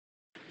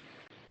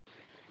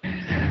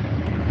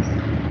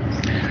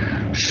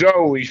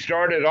So we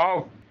started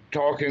off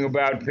talking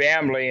about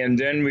family, and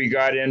then we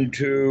got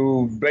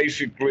into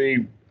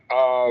basically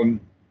um,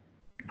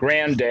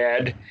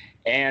 granddad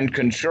and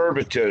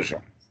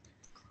conservatism.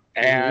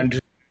 Mm-hmm.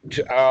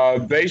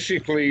 And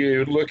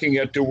basically, looking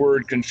at the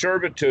word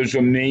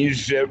conservatism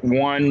means that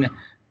one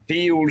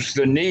feels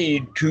the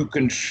need to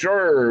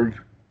conserve.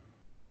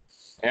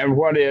 And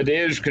what it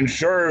is,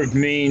 conserved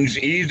means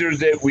either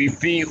that we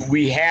feel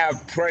we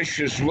have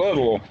precious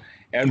little,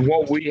 and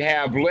what we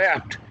have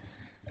left,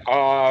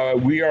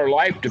 we are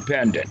life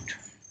dependent,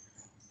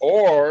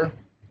 or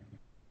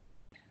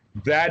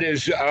that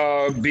is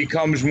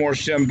becomes more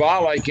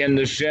symbolic in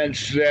the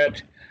sense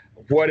that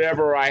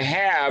whatever I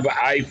have,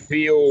 I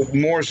feel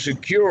more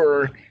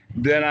secure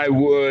than I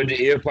would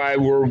if I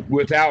were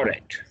without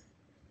it.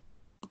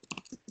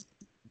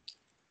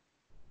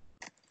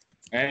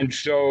 And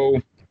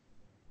so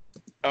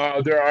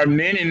there are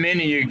many,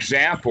 many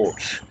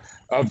examples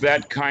of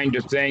that kind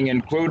of thing,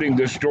 including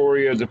the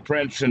story of the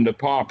prince and the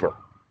pauper,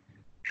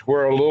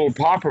 where a little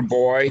pauper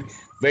boy,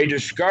 they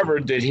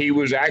discovered that he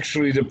was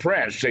actually the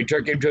prince. They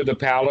took him to the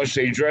palace,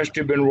 they dressed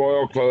him in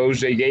royal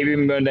clothes, they gave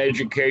him an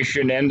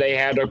education, and they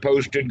had a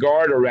posted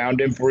guard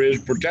around him for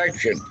his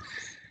protection.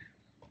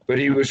 But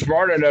he was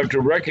smart enough to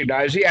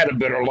recognize he had a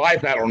better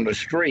life out on the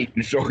street,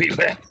 and so he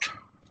left.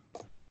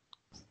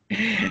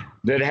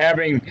 That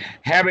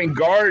having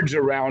guards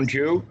around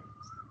you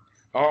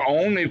are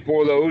only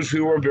for those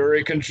who are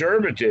very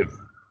conservative.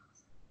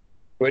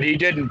 But he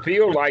didn't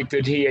feel like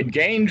that he had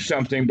gained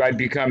something by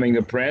becoming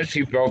the prince.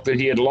 He felt that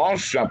he had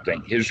lost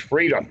something, his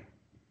freedom.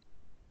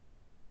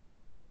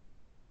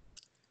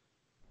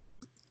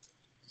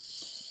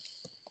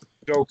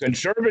 So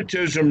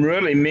conservatism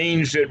really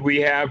means that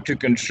we have to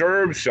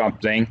conserve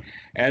something.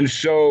 And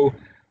so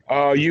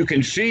you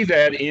can see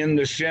that in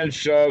the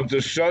sense of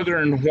the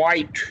Southern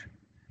white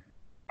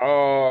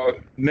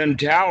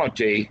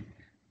mentality,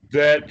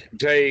 that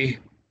the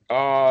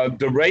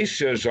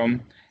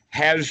racism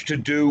has to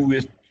do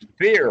with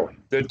fear,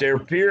 that they're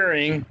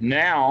fearing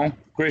now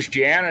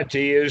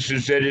Christianity is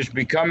that it's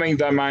becoming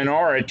the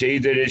minority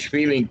that is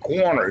feeling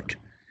cornered,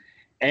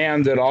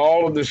 and that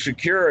all of the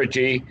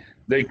security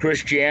that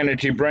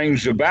Christianity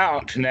brings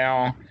about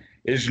now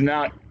is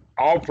not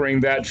offering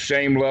that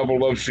same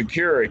level of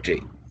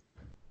security.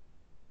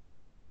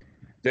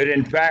 That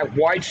in fact,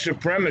 white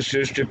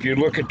supremacists, if you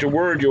look at the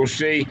word, you'll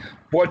see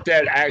what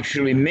that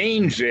actually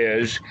means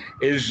is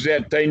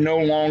that they no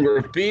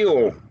longer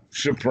feel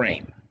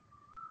supreme,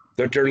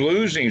 that they're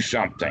losing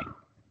something.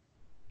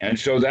 And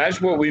so that's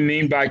what we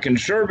mean by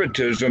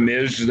conservatism,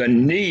 is the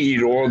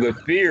need or the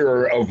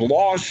fear of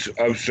loss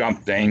of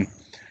something,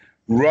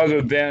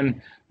 rather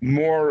than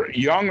more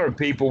younger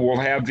people will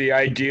have the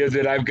idea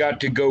that I've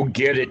got to go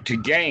get it to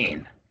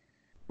gain.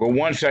 But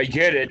once I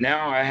get it,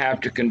 now I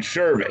have to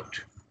conserve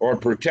it or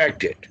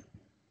protect it.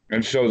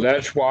 And so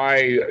that's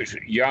why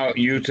young,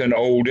 youth and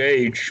old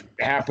age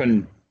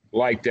happen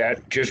like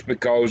that, just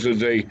because of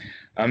the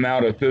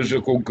amount of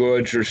physical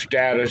goods or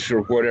status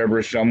or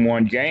whatever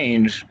someone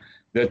gains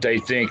that they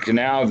think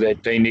now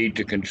that they need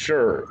to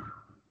conserve.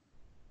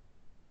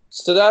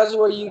 So that's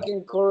where you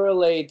can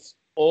correlate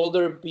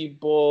older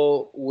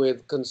people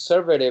with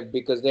conservative,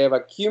 because they have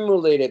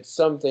accumulated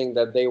something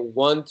that they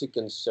want to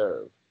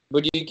conserve.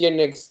 But you can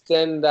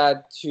extend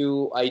that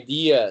to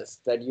ideas,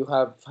 that you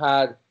have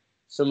had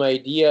some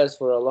ideas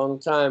for a long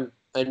time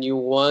and you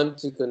want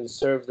to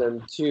conserve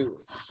them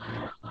too.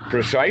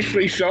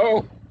 Precisely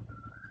so.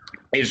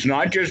 It's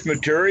not just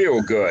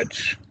material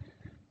goods.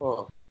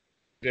 Oh.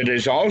 It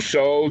is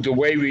also the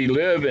way we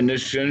live, in the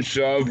sense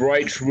of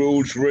rites,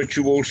 rules,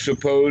 rituals,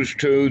 supposed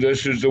to,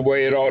 this is the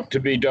way it ought to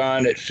be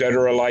done,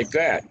 etc., like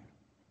that.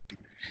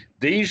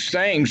 These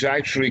things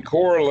actually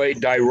correlate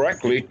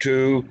directly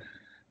to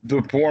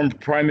the formed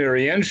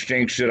primary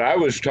instincts that I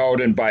was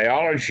taught in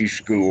biology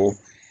school.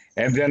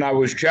 And then I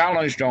was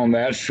challenged on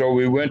that, so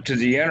we went to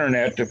the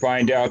internet to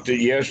find out that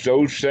yes,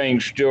 those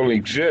things still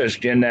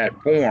exist in that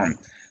form.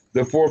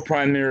 The four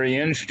primary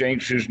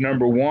instincts is,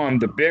 number one,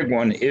 the big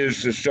one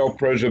is the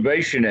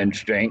self-preservation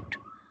instinct,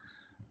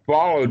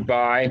 followed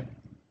by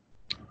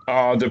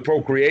the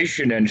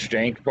procreation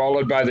instinct,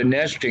 followed by the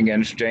nesting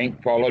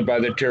instinct, followed by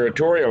the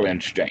territorial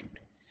instinct.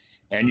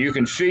 And you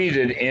can see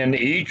that in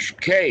each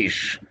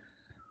case,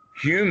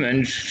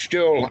 humans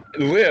still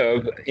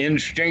live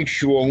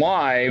instinctual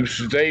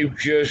lives. They've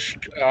just,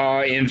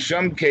 in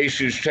some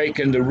cases,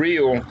 taken the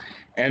real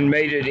and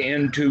made it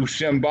into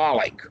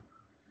symbolic.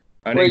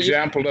 An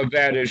example of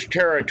that is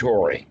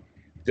territory.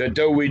 That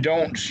though we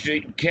don't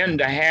tend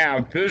to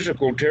have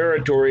physical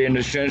territory in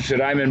the sense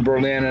that I'm in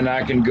Berlin and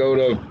I can go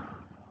to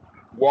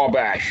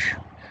Wabash,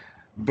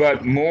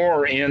 but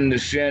more in the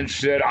sense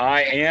that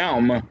I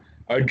am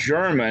a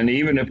German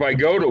even if I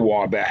go to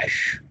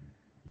Wabash.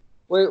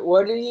 Wait,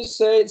 what did you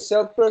say?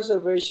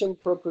 Self-preservation,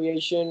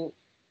 procreation.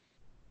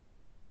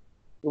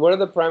 What are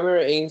the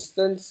primary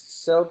instincts?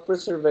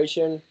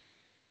 Self-preservation,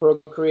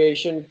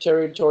 procreation,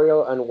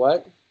 territorial, and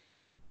what?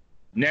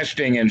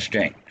 Nesting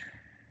instinct.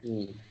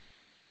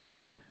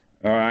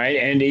 All right.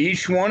 And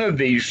each one of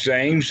these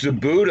things, the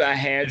Buddha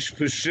had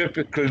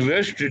specifically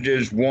listed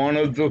as one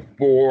of the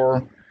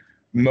four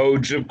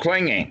modes of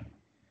clinging.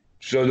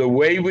 So the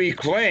way we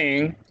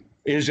cling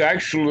is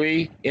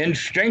actually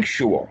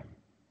instinctual.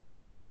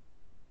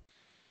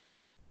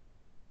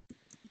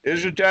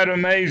 Isn't that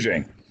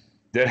amazing?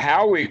 That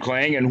how we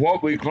cling and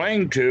what we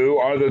cling to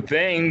are the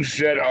things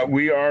that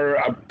we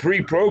are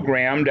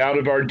pre-programmed out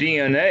of our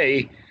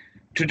DNA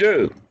to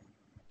do.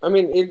 I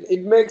mean,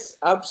 it makes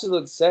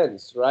absolute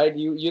sense, right?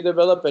 You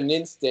develop an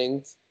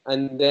instinct,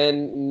 and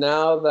then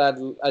now that,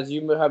 as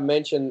you have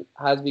mentioned,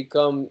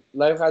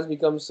 life has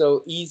become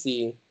so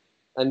easy,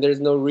 and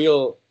there's no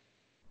real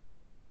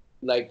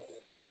like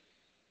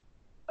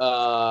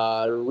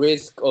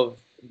risk of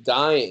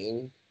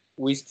dying.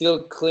 We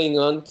still cling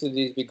on to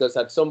these because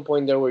at some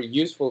point they were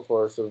useful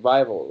for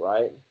survival,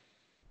 right?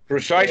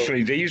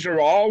 Precisely. So, these are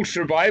all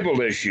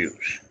survival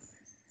issues.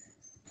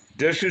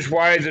 This is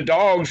why the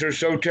dogs are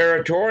so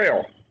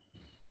territorial.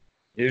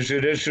 It's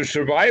a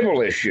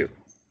survival issue.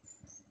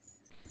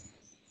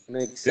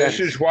 Makes sense. This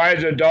is why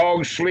the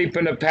dogs sleep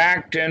in a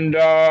pack and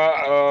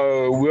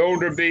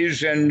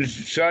wildebeest and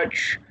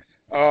such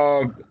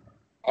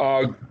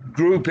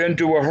group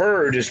into a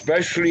herd,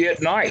 especially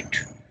at night.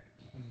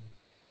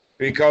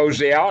 Because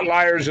the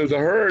outliers of the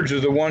herds are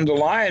the ones the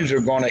lions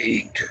are going to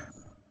eat.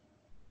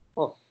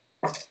 Oh.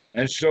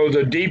 And so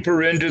the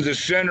deeper into the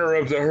center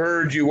of the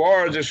herd you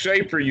are, the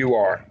safer you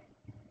are.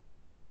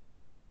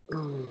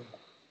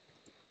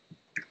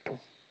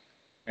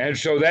 And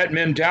so that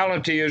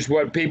mentality is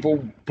what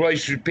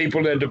places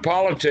people into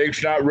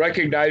politics, not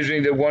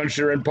recognizing that once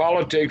they're in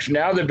politics,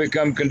 now they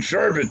become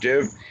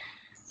conservative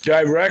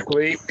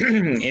directly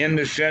in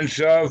the sense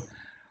of,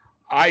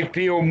 I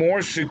feel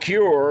more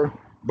secure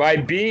by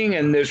being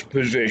in this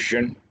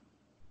position.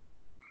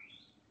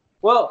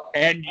 Well,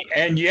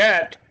 and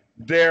yet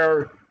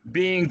they're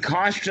being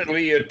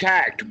constantly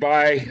attacked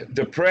by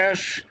the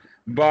press,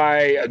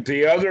 by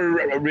the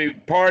other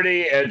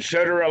party,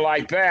 etc.,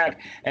 like that,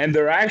 and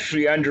they're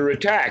actually under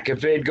attack.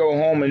 If they'd go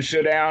home and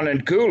sit down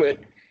and cool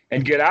it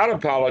and get out of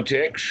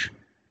politics,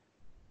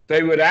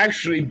 they would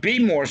actually be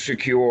more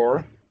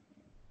secure,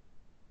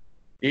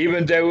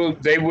 even though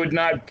they would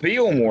not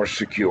feel more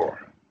secure.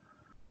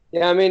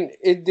 Yeah, I mean,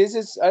 I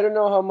don't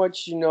know how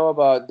much you know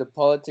about the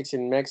politics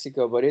in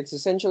Mexico, but it's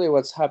essentially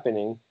what's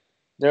happening.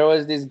 There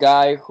was this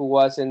guy who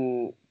was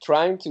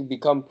trying to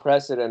become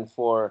president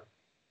for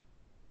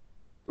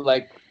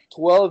like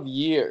 12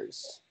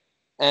 years.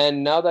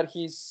 And now that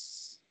he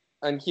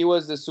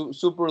was the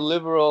super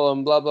liberal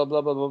and blah, blah,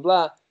 blah, blah, blah,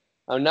 blah.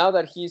 And now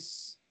that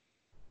he's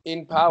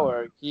in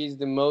power, he's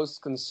the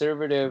most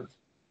conservative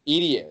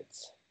idiot.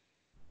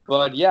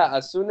 But yeah,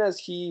 as soon as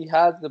he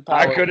had the power,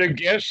 I could have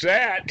guessed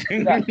that.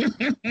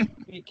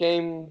 he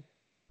became,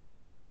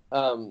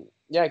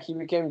 he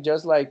became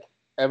just like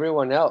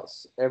everyone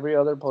else, every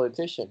other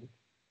politician.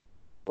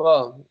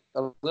 Well,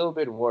 a little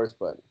bit worse,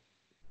 but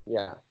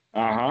yeah.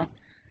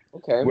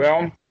 Okay.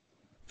 Well,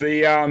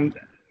 the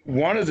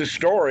one of the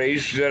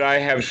stories that I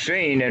have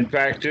seen, in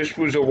fact, this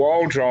was a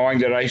wall drawing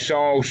that I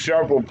saw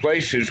several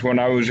places when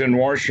I was in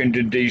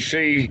Washington,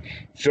 D.C.,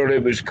 so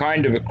it was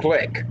kind of a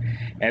click.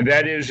 And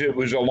that is, it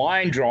was a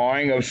line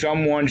drawing of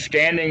someone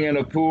standing in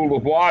a pool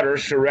of water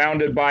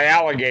surrounded by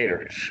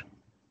alligators.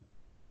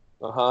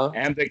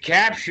 And the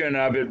caption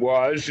of it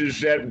is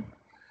that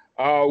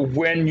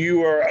when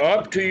you are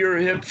up to your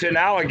hips in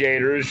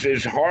alligators,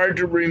 it's hard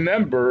to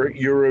remember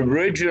your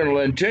original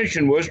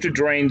intention was to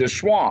drain the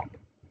swamp.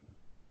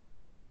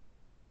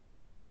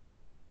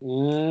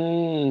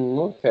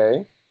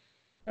 Okay.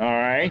 All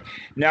right.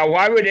 Now,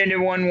 why would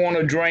anyone want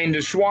to drain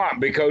the swamp?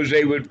 Because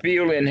they would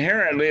feel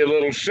inherently a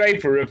little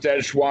safer if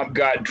that swamp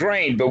got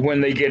drained. But when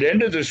they get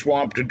into the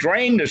swamp to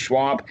drain the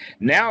swamp,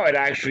 now it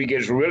actually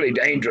gets really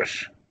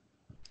dangerous.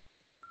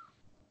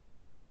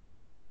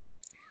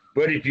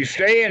 But if you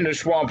stay in the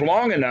swamp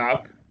long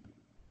enough,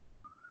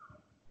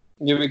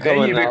 you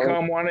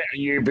become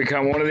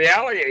one of the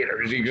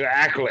alligators.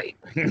 Exactly.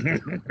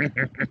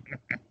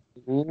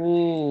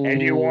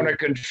 And you want to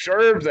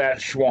conserve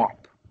that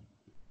swamp.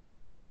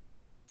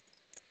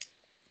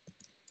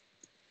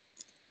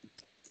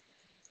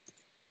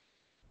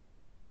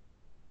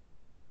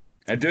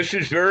 And this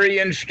is very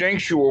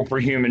instinctual for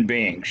human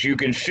beings. You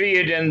can see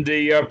it in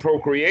the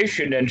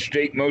procreation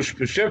instinct most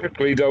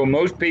specifically, though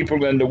most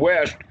people in the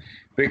West,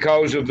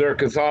 because of their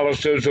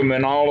Catholicism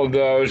and all of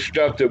the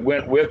stuff that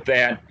went with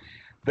that,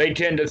 they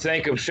tend to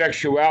think of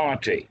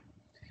sexuality.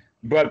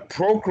 But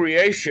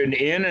procreation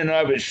in and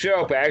of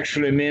itself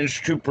actually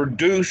means to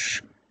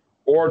produce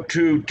or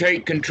to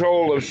take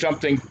control of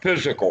something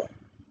physical.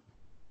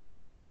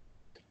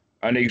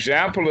 An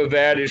example of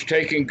that is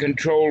taking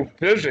control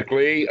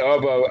physically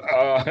of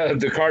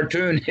the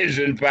cartoon is,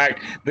 in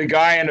fact, the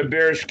guy in a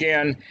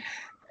bearskin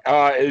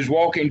is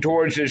walking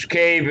towards his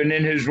cave, and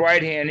in his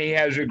right hand he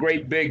has a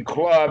great big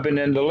club, and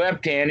in the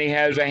left hand he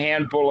has a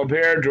handful of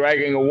hair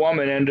dragging a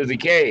woman into the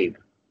cave.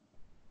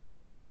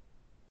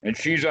 And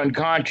she's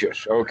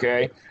unconscious,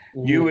 okay?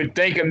 You would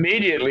think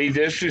immediately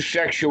this is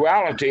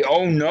sexuality.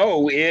 Oh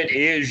no, it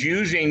is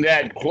using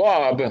that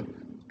club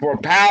for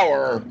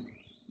power.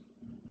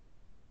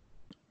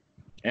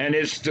 And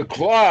it's the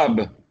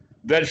club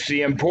that's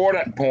the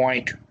important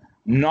point,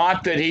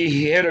 not that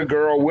he hit a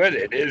girl with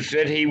it. It's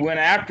that he went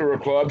after a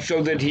club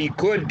so that he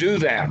could do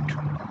that.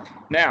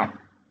 Now,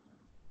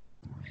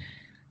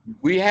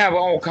 we have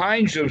all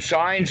kinds of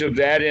signs of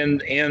that in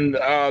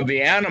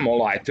the animal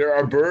life. There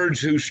are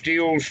birds who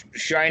steal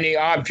shiny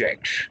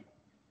objects.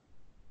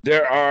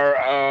 There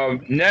are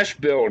nest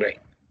building,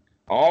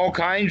 all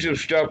kinds of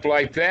stuff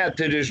like that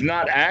that is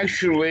not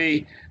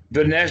actually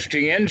the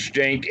nesting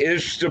instinct,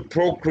 is the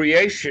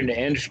procreation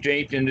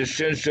instinct in the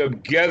sense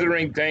of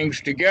gathering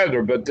things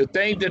together. But the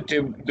thing that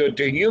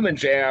the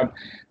humans have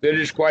that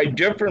is quite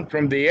different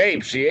from the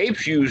apes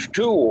use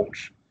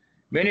tools.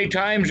 Many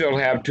times they'll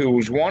have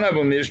tools. One of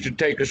them is to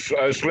take a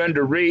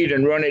slender reed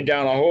and run it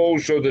down a hole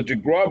so that the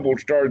grub will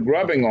start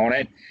grubbing on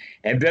it.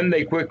 And then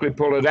they quickly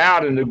pull it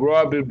out and the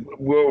grub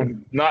will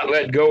not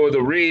let go of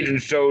the reed.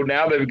 And so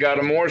now they've got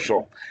a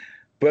morsel.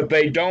 But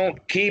they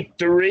don't keep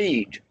the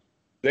reed.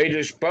 They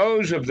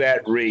dispose of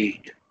that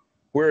reed.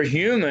 Where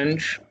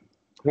humans,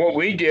 what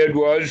we did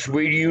was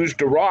we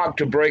used a rock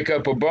to break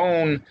up a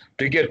bone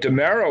to get the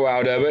marrow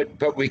out of it,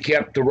 but we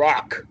kept the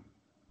rock.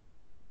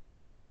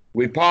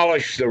 We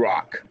polished the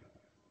rock.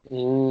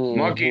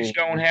 Monkeys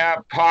don't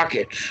have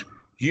pockets.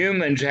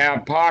 Humans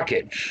have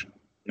pockets.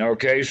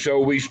 Okay, so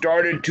we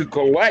started to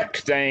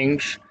collect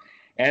things.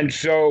 And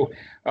so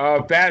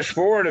fast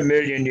forward a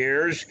million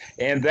years,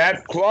 and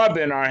that club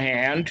in our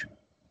hand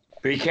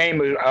became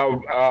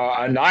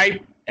a knife,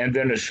 and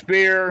then a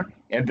spear,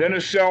 and then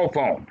a cell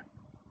phone.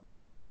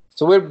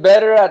 So we're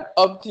better at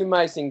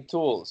optimizing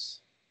tools.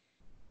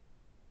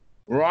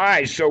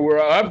 Right, so we're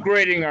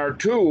upgrading our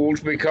tools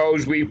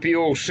because we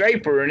feel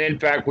safer, and in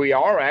fact we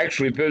are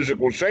actually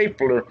physical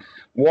safer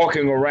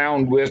walking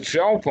around with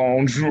cell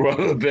phones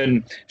rather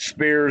than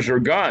spears or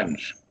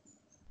guns.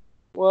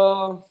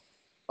 Well,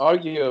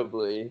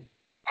 arguably.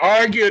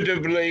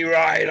 Arguably,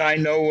 right, I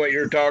know what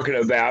you're talking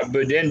about,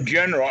 but in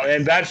general,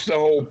 and that's the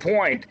whole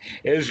point,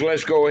 is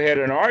let's go ahead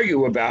and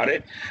argue about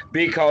it,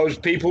 because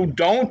people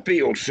don't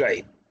feel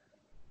safe,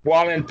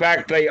 while in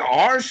fact they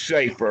are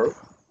safer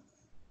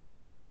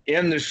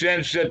in the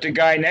sense that the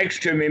guy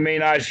next to me may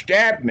not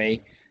stab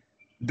me.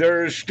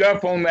 There's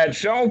stuff on that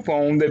cell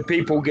phone that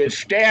people get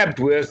stabbed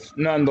with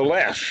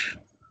nonetheless.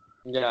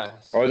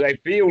 Yes. Or they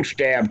feel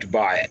stabbed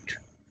by it.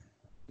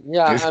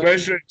 Yeah,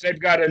 especially if they've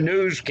got a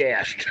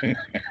newscast.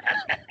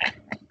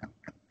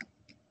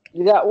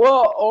 Yeah,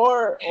 well,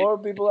 or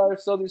people are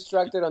so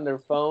distracted on their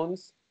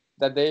phones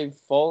that they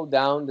fall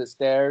down the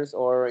stairs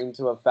or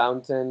into a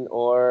fountain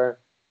or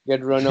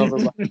get run over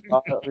by a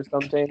car or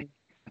something.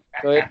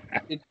 So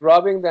it's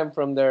robbing them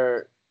from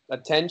their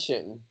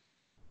attention.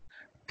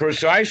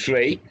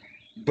 Precisely,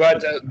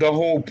 but the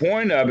whole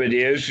point of it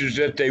is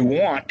that they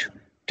want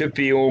to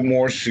feel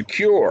more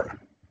secure.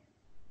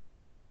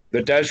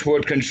 But that's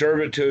what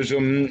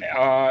conservatism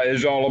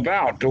is all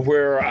about, to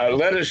where,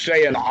 let us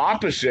say, an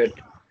opposite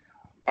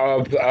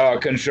of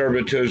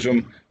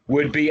conservatism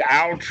would be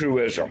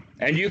altruism.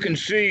 And you can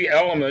see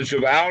elements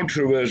of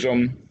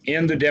altruism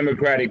in the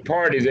Democratic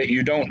Party that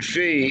you don't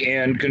see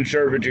in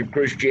conservative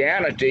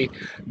Christianity,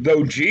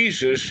 though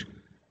Jesus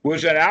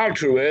was an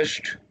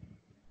altruist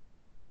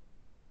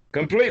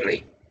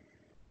completely.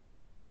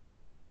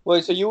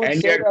 Well, so you would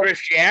and say yet that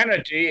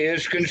Christianity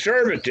is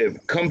conservative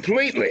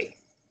completely.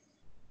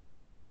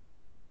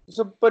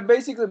 So, but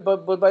basically,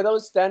 but by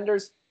those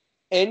standards,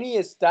 any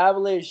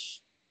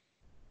established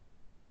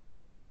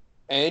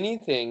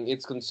anything,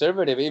 it's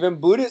conservative. Even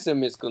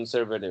Buddhism is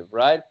conservative,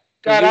 right?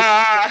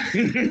 Ta-da!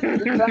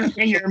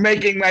 You're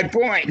making my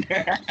point.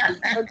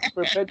 It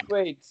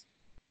perpetuates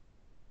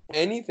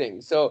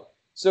anything. So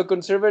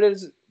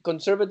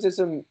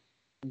conservatism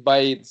by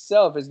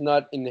itself is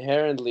not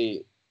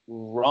inherently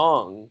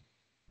wrong,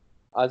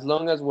 as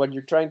long as what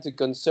you're trying to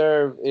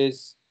conserve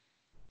is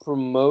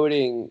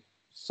promoting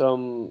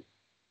some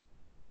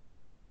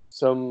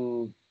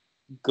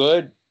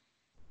good.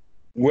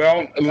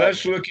 Well,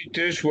 let's look at it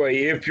this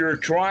way. If you're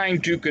trying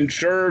to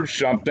conserve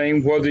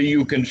something, whether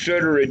you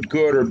consider it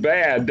good or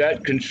bad,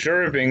 that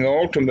conserving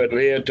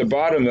ultimately at the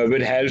bottom of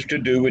it has to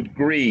do with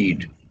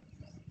greed.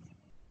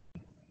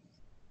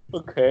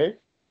 Okay.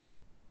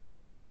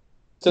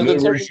 So in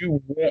other words,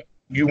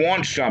 you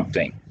want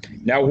something.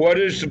 Now, what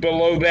is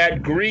below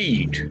that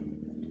greed?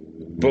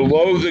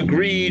 Below the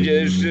greed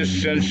is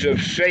this sense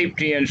of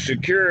safety and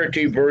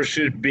security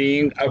versus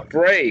being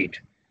afraid.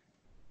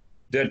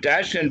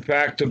 That's in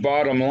fact the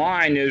bottom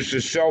line, is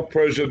the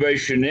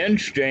self-preservation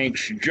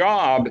instinct's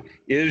job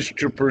is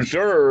to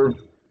preserve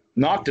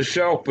not the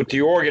self but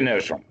the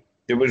organism.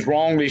 It was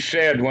wrongly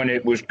said when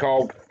it was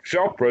called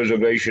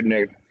self-preservation.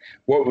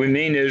 What we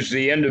mean is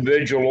the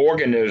individual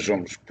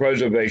organism's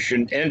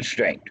preservation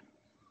instinct.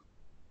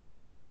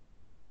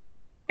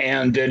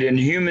 And that in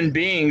human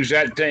beings,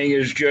 that thing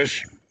is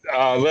just,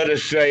 let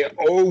us say,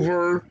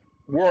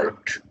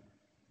 overworked.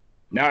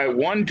 Now, at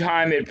one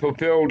time, it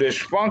fulfilled its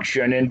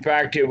function. In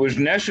fact, it was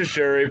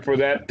necessary for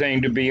that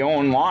thing to be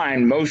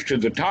online most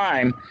of the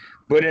time.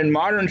 But in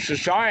modern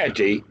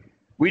society,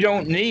 we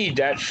don't need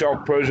that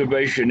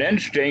self-preservation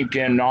instinct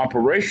in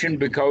operation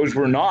because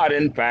we're not,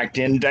 in fact,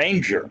 in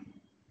danger.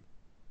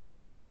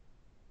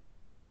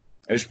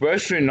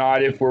 Especially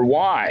not if we're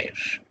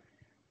wise.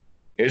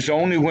 It's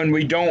only when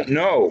we don't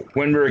know,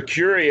 when we're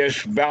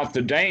curious about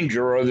the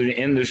danger or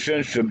in the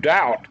sense of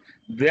doubt,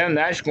 then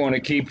that's going to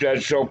keep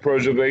that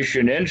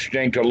self-preservation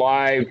instinct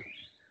alive.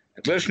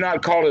 Let's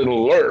not call it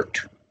alert,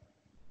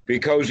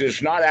 because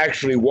it's not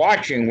actually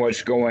watching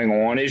what's going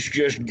on. It's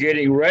just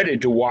getting ready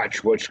to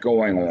watch what's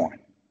going on.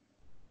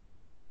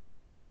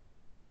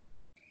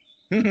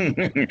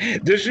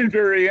 This is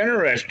very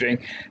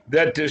interesting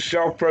that this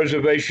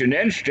self-preservation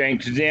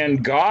instinct then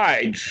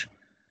guides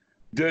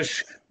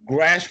this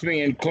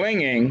grasping and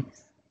clinging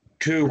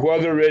to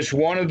whether it's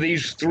one of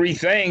these three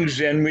things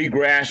then we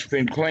grasp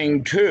and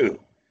cling to,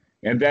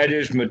 and that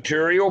is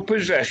material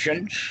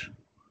possessions,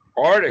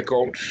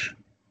 articles.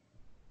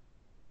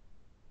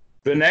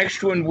 The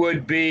next one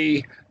would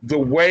be the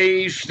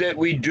ways that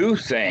we do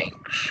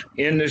things,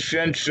 in the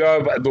sense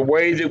of the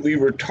way that we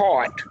were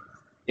taught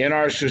in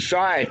our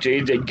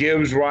society that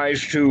gives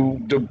rise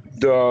to the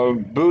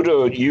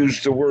Buddha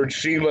used the word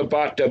sila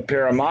bhatta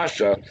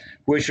paramasa,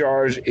 which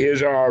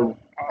is our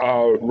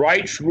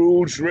rights,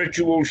 rules,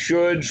 rituals,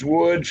 shoulds,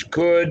 woulds,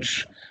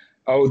 coulds,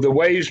 the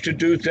ways to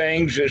do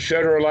things,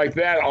 etc., like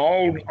that,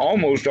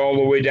 almost all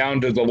the way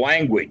down to the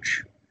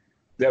language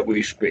that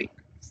we speak.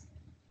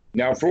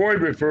 Now,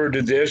 Freud referred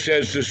to this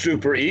as the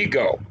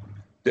superego,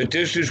 that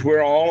this is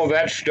where all of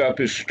that stuff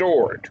is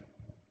stored.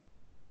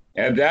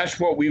 And that's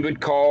what we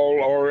would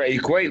call or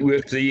equate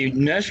with the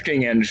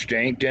nesting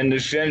instinct, in the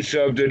sense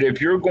of that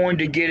if you're going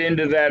to get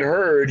into that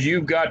herd,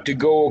 you've got to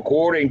go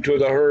according to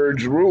the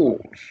herd's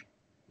rules.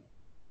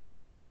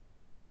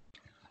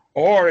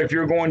 Or if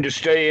you're going to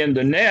stay in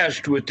the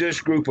nest with this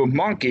group of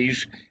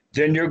monkeys,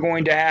 then you're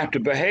going to have to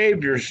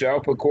behave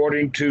yourself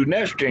according to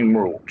nesting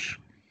rules.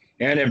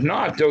 And if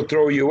not, they'll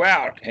throw you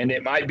out, and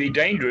it might be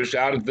dangerous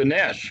out of the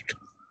nest.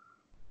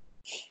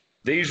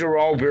 These are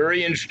all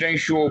very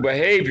instinctual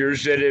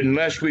behaviors that,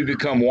 unless we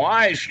become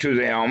wise to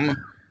them,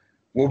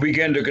 will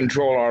begin to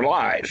control our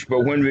lives.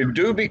 But when we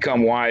do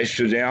become wise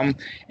to them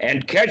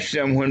and catch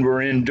them when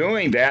we're in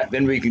doing that,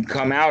 then we can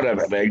come out of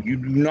it. Like, you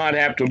do not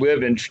have to live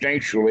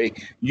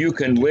instinctually. You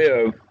can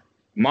live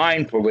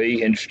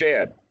mindfully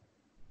instead.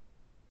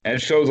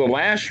 And so the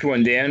last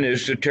one then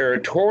is the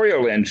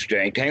territorial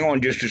instinct. Hang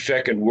on just a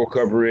second. We'll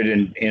cover it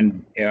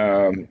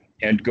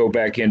and go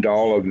back into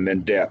all of them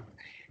in depth.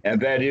 And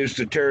that is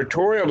the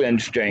territorial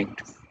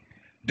instinct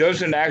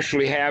doesn't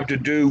actually have to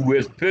do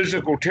with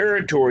physical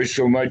territory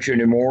so much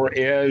anymore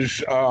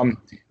as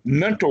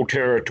mental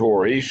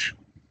territories.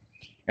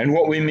 And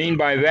what we mean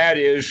by that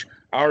is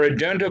our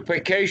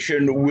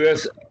identification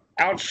with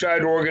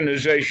outside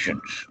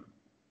organizations.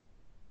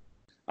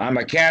 I'm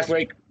a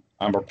Catholic,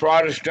 I'm a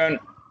Protestant,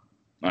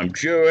 I'm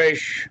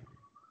Jewish,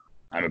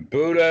 I'm a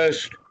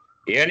Buddhist,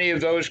 any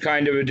of those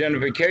kind of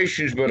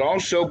identifications, but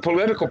also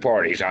political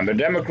parties. I'm a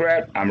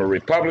Democrat, I'm a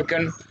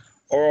Republican,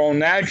 or on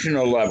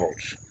national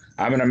levels.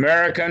 I'm an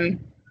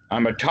American,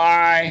 I'm a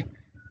Thai,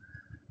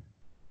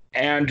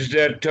 and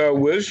that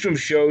wisdom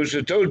shows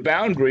that those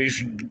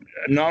boundaries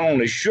not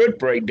only should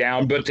break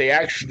down, but they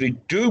actually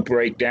do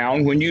break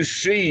down when you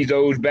see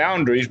those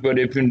boundaries. But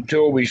if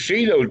until we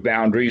see those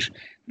boundaries,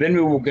 then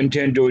we will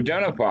continue to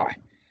identify.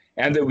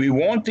 And that we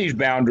want these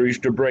boundaries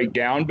to break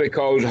down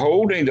because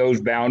holding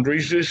those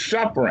boundaries is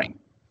suffering.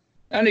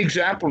 An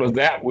example of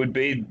that would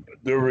be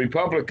the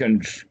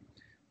Republicans.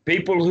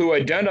 People who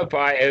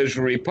identify as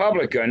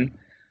Republican,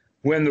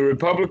 when the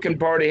Republican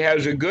Party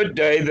has a good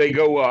day, they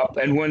go up.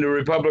 And when the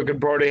Republican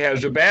Party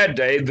has a bad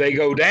day, they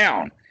go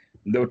down.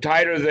 The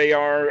tighter they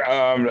are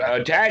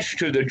attached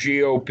to the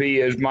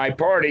GOP as my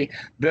party,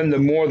 then the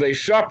more they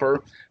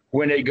suffer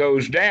when it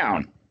goes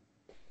down.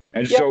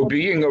 And so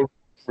being a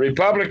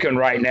Republican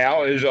right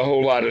now is a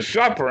whole lot of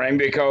suffering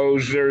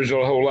because there's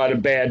a whole lot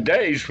of bad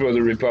days for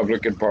the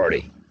Republican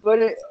Party. But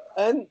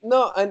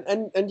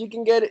you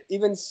can get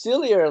even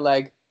sillier.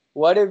 Like,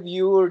 what if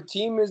your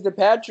team is the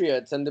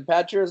Patriots and the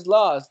Patriots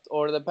lost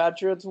or the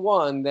Patriots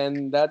won?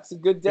 Then that's a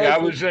good day.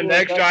 That was the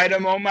next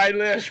item on my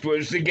list,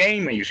 was the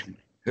gamies,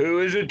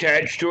 who is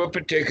attached to a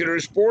particular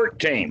sport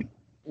team.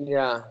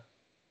 Yeah.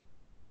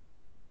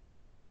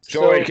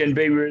 So it can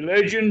be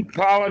religion,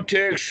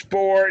 politics,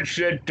 sports.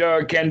 It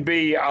can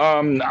be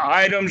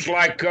items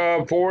like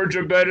Fords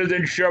are better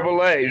than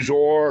Chevrolets,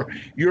 or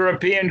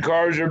European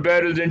cars are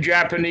better than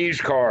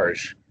Japanese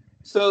cars.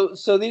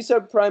 So these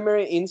are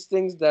primary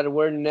instincts that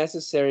were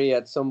necessary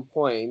at some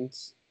point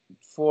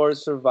for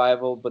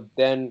survival, but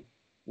then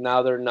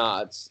now they're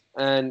not.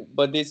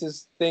 But this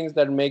is things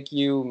that make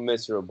you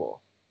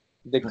miserable.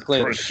 The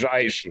cling.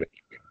 Precisely,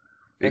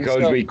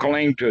 because we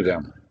cling to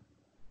them.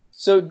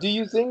 So do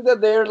you think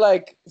that they're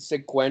like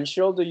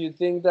sequential? Do you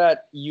think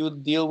that you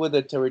deal with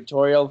the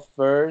territorial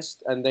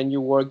first and then you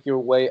work your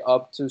way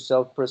up to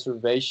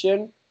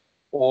self-preservation?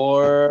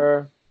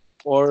 Or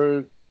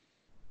or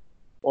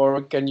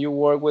can you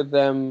work with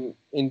them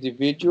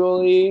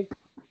individually?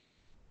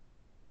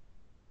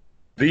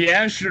 The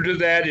answer to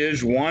that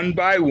is one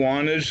by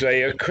one as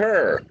they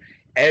occur.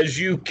 As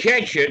you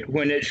catch it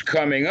when it's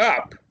coming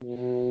up,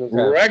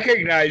 Okay.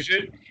 recognize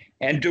it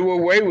and do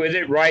away with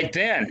it right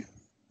then.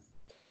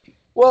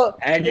 Well,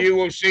 and you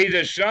will see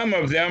that some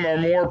of them are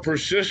more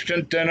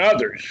persistent than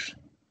others.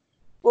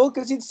 Well,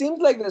 because it seems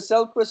like the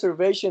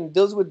self-preservation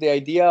deals with the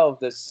idea of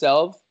the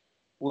self,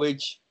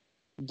 which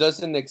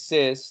doesn't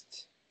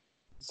exist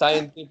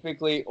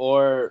scientifically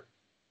or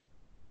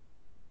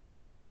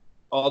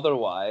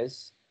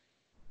otherwise.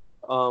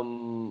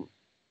 And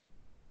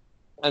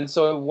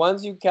so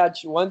once you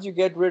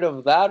get rid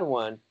of that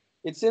one,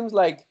 it seems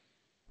like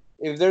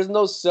if there's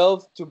no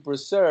self to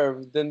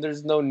preserve, then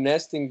there's no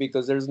nesting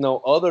because there's no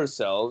other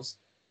selves,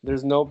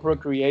 there's no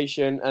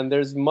procreation, and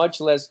there's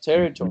much less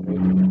territory.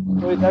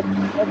 So that's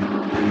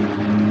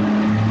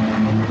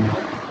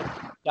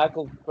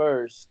tackled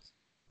first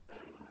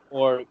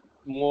or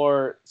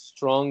more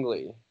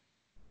strongly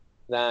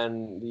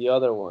than the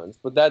other ones.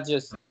 But that's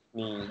just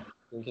me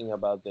thinking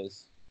about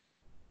this.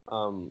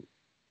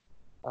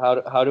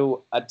 How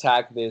to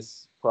attack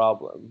this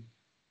problem.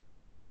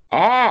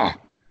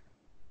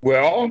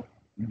 Well,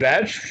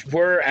 that's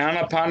where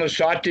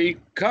anapanasati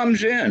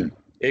comes in,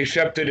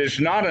 except that it's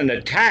not an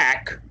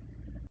attack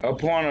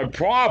upon a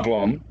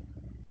problem.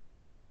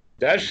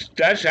 That's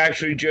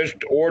actually just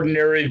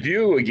ordinary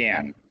view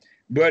again.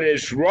 But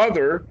it's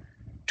rather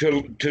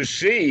to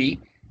see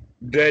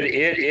that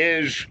it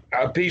is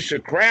a piece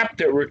of crap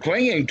that we're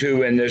clinging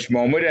to in this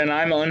moment, and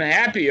I'm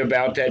unhappy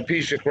about that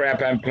piece of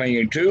crap I'm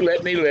clinging to.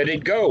 Let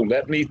it go.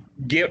 Let me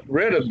get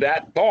rid of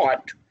that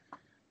thought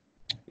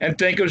and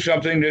think of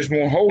something that's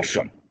more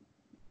wholesome.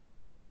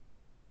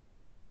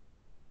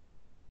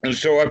 And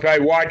so if I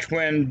watch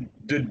when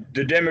the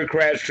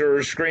Democrats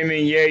are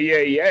screaming yay,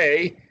 yay,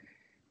 yay,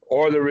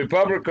 or the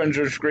Republicans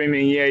are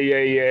screaming yay,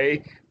 yay,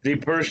 yay, the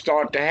first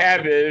thought to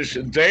have is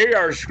they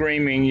are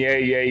screaming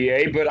yay, yay,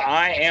 yay, but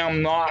I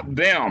am not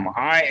them.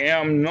 I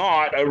am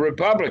not a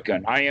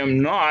Republican. I am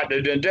not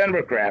a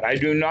Democrat. I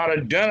do not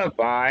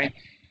identify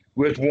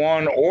with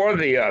one or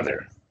the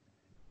other.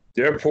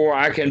 Therefore,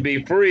 I can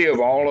be free of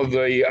all of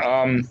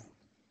the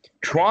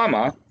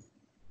trauma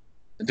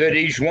that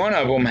each one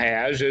of them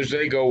has as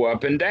they go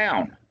up and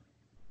down.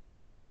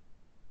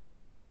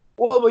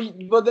 Well,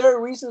 but there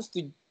are reasons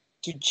to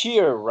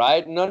cheer,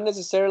 right? Not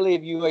necessarily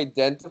if you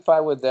identify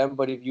with them,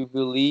 but if you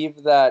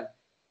believe that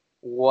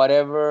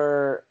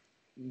whatever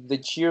the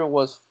cheer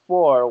was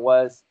for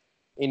was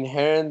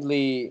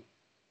inherently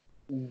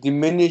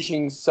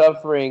diminishing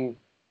suffering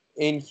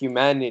in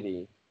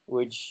humanity,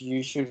 which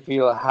you should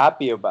feel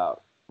happy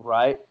about,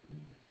 right?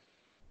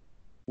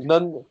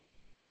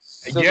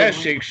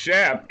 Yes,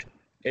 except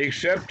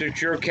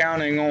that you're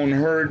counting on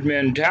herd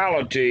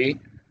mentality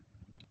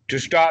to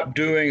stop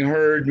doing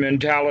herd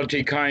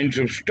mentality kinds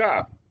of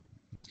stuff.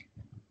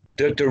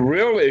 That the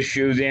real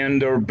issue then,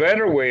 the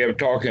better way of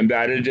talking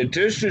about it, that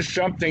this is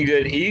something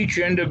that each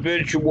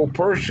individual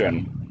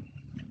person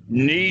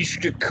needs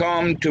to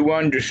come to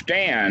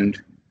understand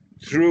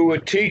through a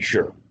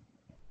teacher.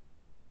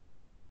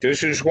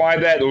 This is why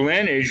that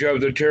lineage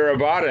of the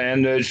Theravada,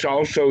 and it's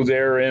also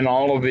there in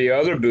all of the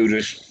other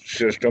Buddhist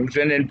systems,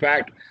 and in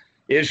fact,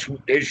 it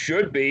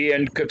should be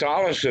in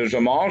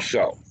Catholicism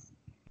also.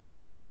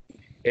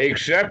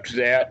 Except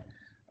that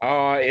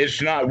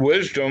it's not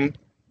wisdom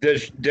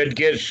that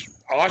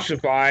gets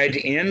ossified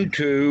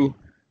into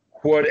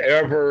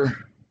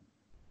whatever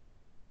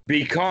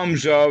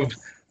becomes of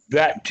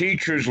that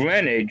teacher's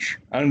lineage,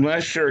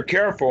 unless they're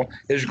careful,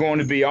 is going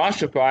to be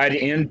ossified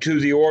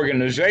into the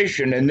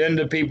organization, and then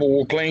the people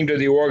will cling to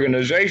the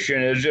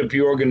organization as if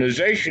the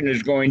organization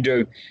is going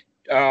to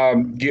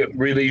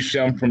release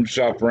them from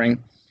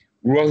suffering,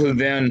 rather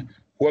than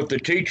what the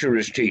teacher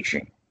is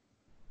teaching.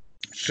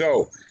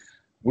 So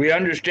we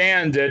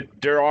understand that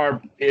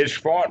is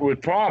fought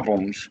with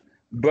problems,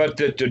 but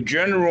that the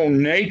general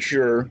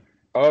nature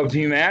of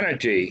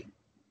humanity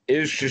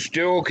is to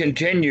still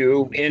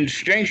continue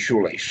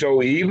instinctually.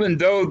 So even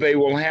though they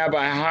will have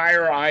a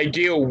higher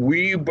ideal,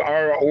 we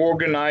are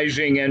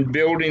organizing and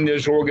building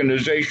this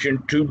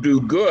organization to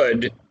do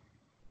good,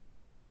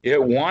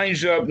 it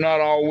winds up not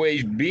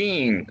always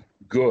being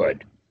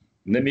good.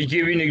 Let me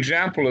give you an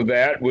example of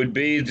that. Would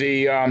be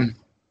the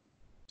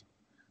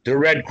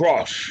Red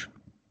Cross.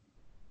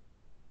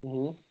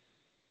 Mm-hmm.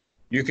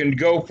 You can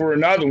go for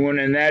another one,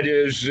 and that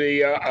is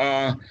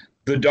the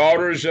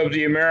Daughters of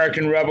the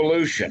American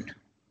Revolution.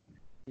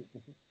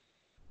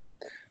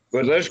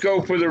 But let's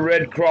go for the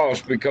Red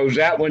Cross, because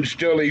that one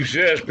still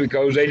exists,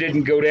 because they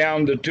didn't go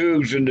down the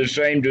tubes in the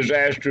same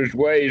disastrous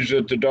ways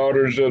that the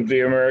Daughters of the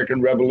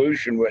American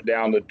Revolution went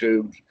down the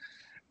tubes.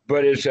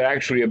 But it's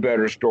actually a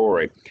better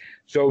story.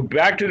 So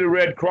back to the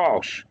Red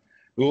Cross.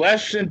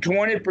 Less than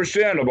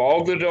 20% of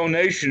all the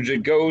donations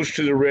that goes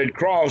to the Red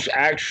Cross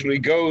actually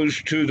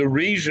goes to the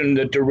reason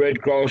that the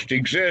Red Cross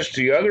exists.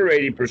 The other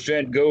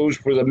 80% goes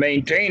for the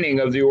maintaining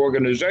of the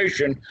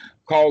organization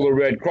called the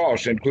Red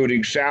Cross,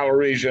 including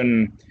salaries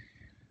and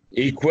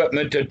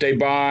equipment that they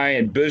buy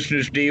and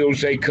business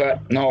deals they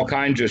cut and all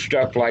kinds of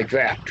stuff like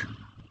that.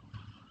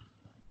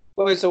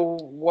 Okay, so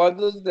what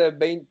does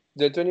the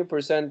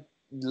 20%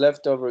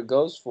 leftover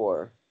goes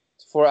for?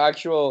 For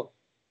actual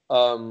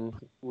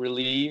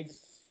relief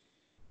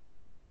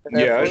effort?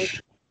 Yes,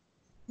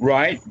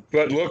 right.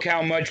 But look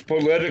how much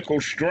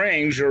political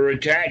strings are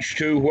attached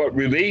to what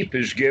relief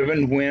is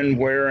given, when,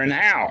 where, and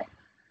how.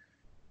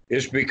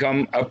 It's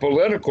become a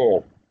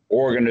political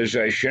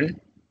organization.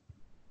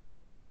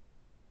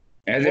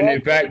 And then,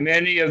 in fact,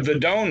 many of the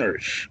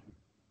donors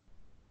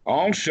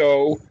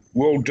also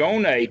will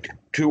donate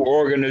to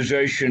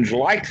organizations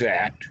like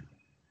that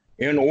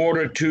in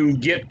order to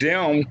get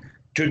them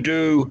to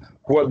do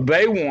what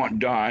they want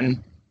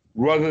done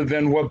rather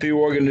than what the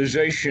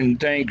organization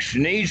thinks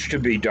needs to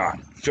be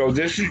done. So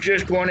this is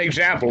just one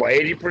example,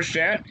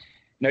 80%.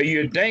 Now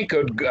you'd think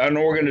an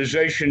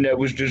organization that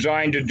was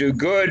designed to do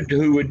good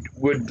who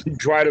would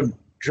try to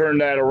turn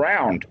that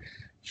around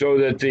so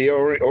that the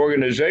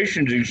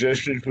organization's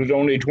existence was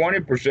only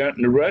 20%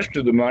 and the rest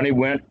of the money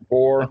went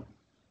for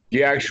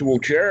the actual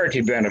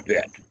charity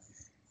benefit.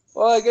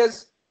 Well, I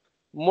guess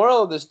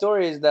moral of the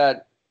story is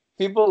that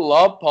people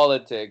love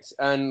politics,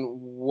 and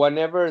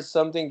whenever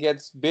something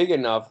gets big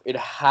enough, it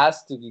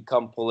has to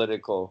become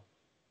political.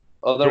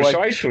 Otherwise,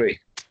 Precisely.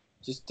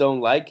 Just don't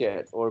like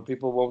it, or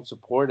people won't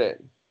support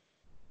it.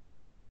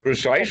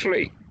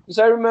 Precisely. Because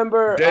I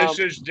remember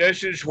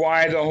this is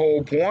why the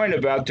whole point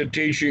about the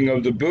teaching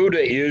of the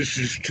Buddha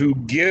is to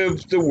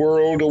give the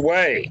world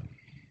away.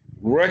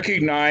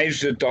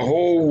 Recognize that the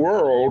whole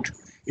world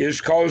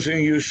is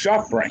causing you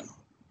suffering.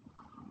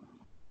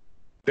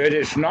 That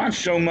it's not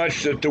so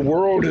much that the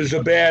world is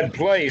a bad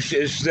place,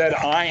 it's that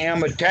I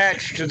am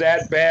attached to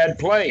that bad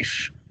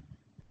place.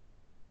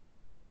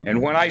 And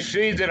when I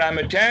see that I'm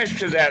attached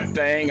to that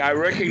thing, I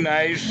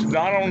recognize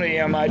not only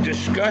am I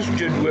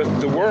disgusted with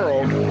the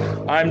world,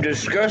 I'm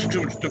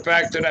disgusted with the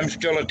fact that I'm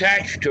still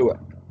attached to it.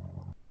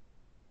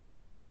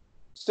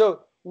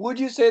 So, would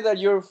you say that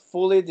you're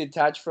fully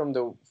detached from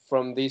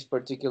these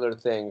particular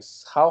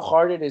things? How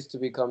hard it is to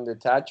become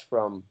detached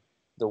from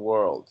the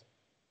world?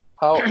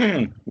 How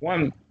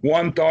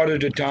one thought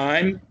at a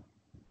time.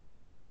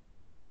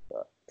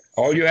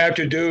 All you have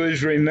to do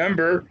is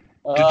remember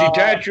to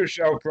detach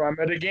yourself from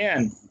it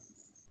again.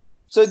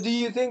 So do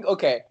you think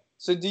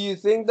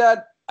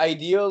that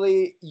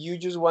ideally you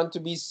just want to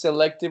be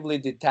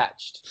selectively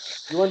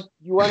detached? You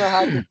want to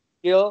have the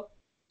skill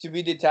to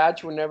be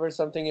detached whenever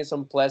something is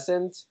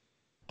unpleasant,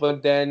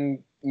 but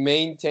then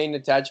maintain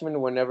attachment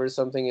whenever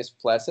something is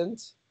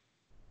pleasant?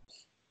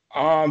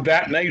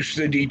 That makes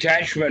the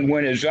detachment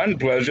when it's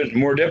unpleasant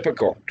more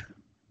difficult.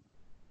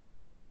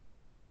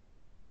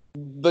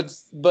 But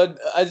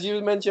as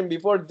you mentioned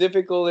before,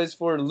 difficult is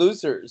for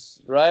losers,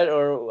 right?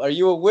 Or are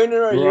you a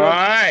winner? Or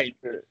right.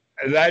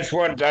 That's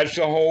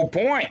the whole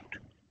point.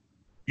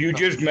 You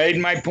just made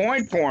my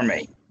point for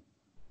me.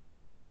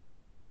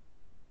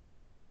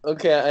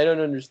 Okay, I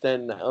don't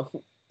understand now.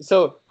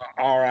 So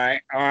all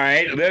right.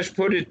 Let's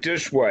put it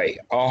this way.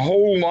 A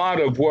whole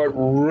lot of what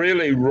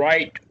really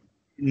right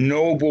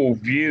noble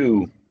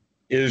view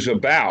is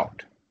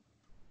about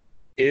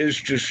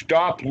is to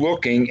stop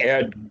looking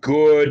at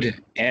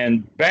good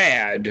and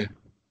bad,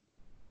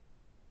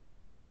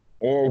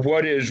 or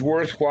what is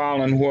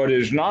worthwhile and what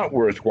is not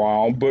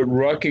worthwhile, but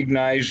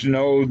recognize,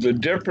 no, the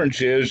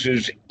difference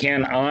is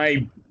can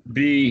I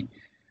be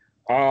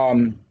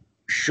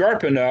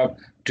sharp enough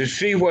to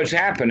see what's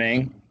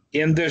happening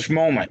in this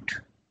moment,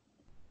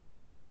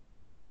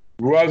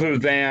 rather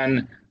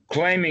than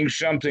claiming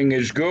something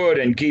is good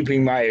and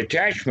keeping my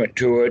attachment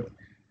to it,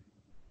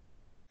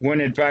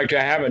 when in fact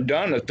I haven't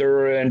done a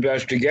thorough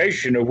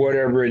investigation of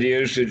whatever it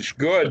is that's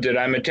good that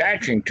I'm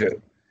attaching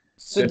to.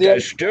 So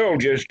that's still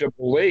just a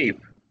belief.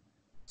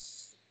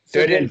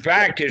 That in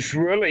fact it's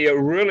really a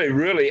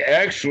really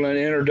excellent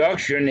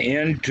introduction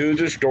into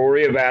the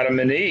story of Adam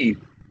and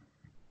Eve.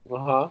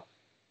 So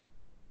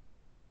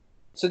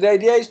the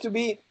idea is to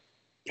be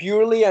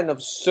purely an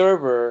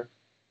observer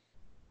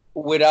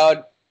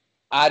without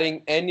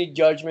adding any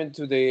judgment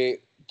to the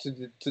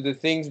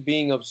things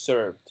being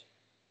observed.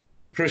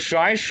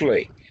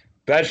 Precisely.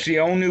 That's the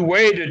only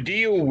way to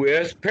deal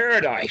with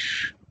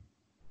paradise.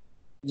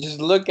 Just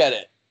look at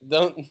it.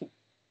 Don't.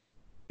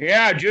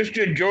 Yeah, just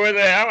enjoy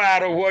the hell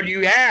out of what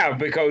you have,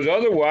 because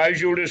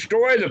otherwise you'll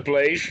destroy the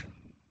place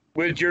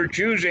with your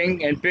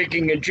choosing and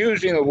picking and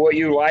choosing of what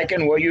you like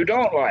and what you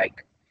don't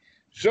like.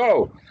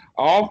 So,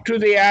 off to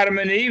the Adam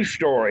and Eve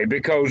story,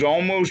 because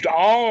almost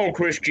all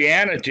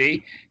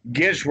Christianity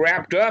gets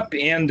wrapped up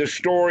in the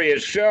story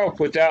itself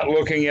without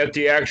looking at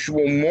the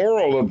actual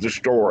moral of the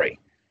story.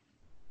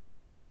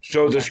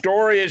 So the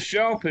story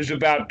itself is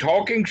about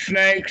talking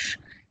snakes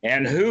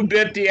and who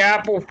bit the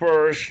apple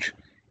first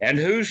and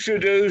who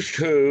seduced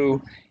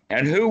who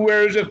and who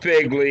wears a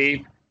fig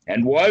leaf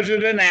and was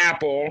it an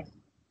apple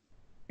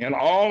and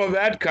all of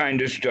that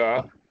kind of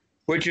stuff,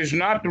 which is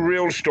not the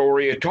real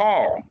story at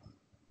all.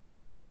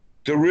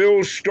 The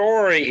real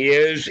story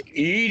is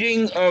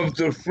eating of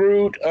the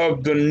fruit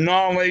of the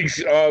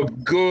knowledge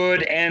of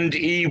good and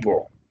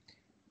evil.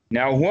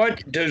 Now,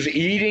 what does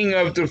eating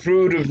of the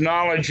fruit of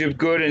knowledge of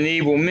good and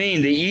evil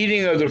mean? The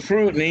eating of the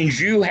fruit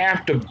means you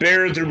have to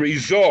bear the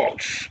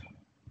results.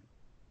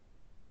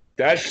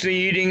 That's the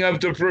eating of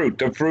the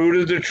fruit of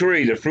the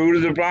tree, the fruit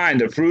of the vine,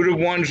 the fruit of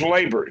one's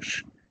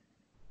labors.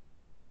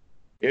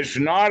 It's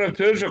not a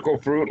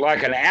physical fruit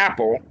like an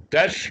apple.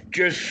 That's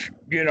just,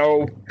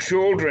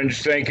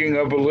 children's thinking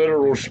of a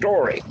literal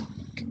story.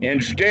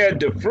 Instead,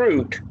 the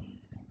fruit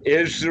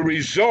is the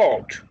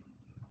result.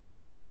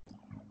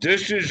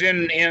 This is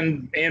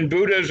in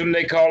Buddhism,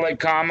 they call it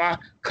kama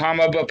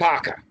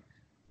vipaka.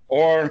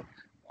 Or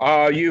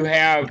you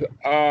have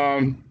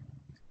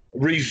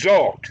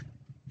result.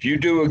 If you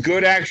do a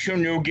good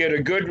action, you'll get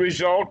a good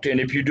result. And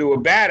if you do a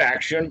bad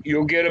action,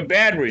 you'll get a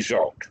bad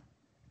result.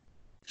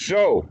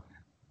 So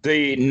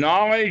the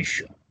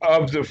knowledge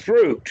of the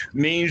fruit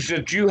means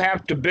that you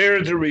have to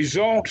bear the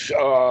results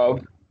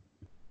of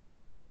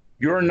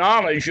your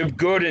knowledge of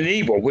good and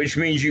evil, which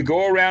means you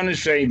go around and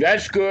say,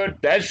 that's good,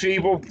 that's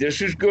evil, this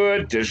is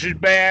good, this is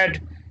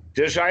bad,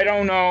 this I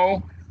don't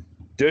know,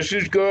 this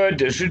is good,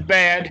 this is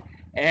bad.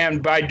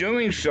 And by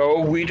doing so,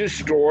 we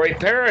destroy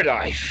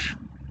paradise.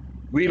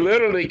 We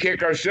literally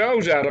kick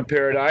ourselves out of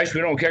paradise.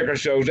 We don't kick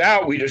ourselves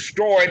out, we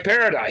destroy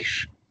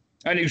paradise.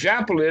 An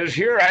example is,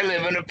 here I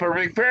live in a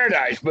perfect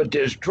paradise, but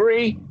this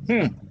tree,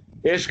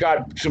 it's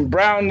got some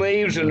brown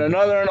leaves and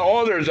another,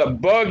 and there's a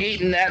bug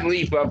eating that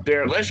leaf up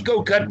there. Let's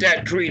go cut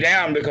that tree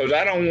down because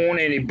I don't want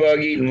any bug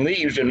eating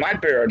leaves in my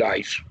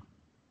paradise.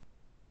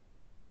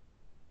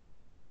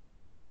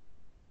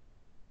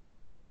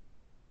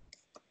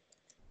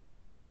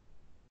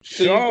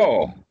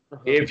 So,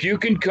 if you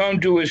can come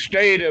to a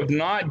state of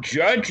not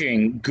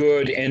judging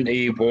good and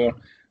evil,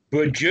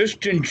 but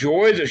just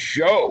enjoy the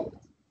show.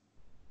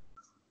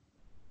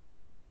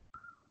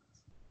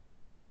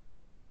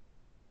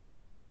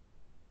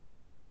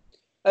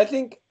 I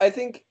think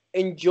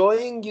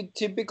enjoying you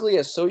typically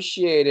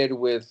associated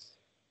with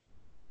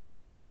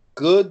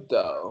good,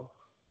 though,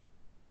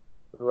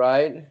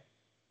 right?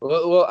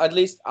 Well, at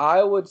least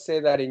I would say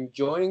that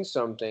enjoying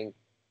something,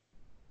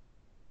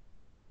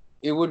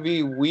 it would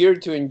be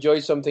weird to enjoy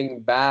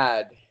something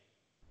bad.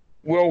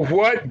 Well,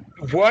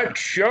 what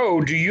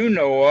show do you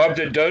know of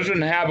that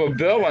doesn't have a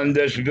villain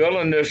that's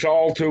villainous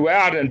all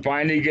throughout and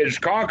finally gets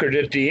conquered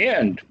at the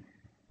end?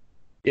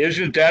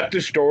 Isn't that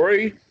the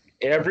story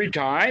every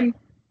time?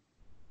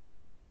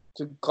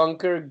 To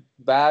conquer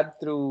bad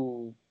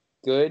through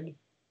good?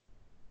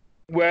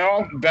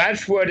 Well,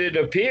 that's what it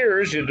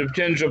appears. It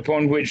depends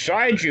upon which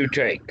side you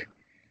take.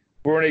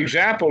 For an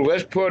example,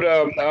 let's put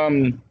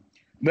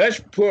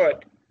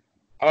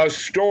a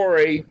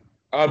story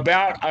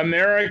about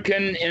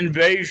American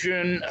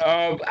invasion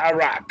of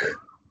Iraq.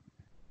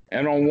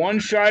 And on one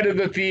side of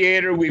the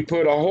theater, we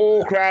put a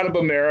whole crowd of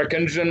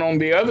Americans, and on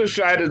the other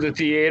side of the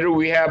theater,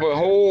 we have a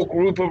whole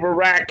group of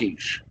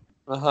Iraqis.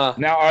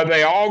 Now, are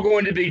they all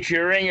going to be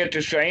cheering at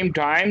the same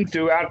time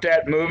throughout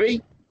that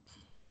movie?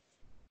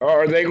 Or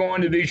are they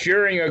going to be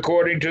cheering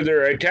according to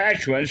their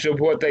attachments of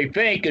what they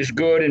think is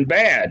good and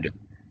bad?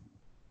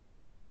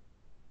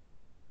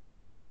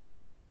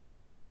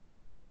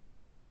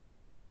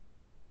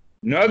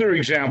 Another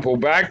example,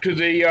 back to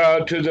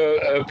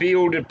the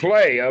field of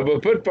play of a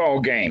football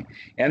game,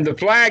 and the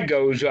flag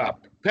goes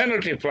up,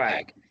 penalty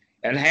flag,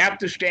 and half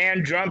the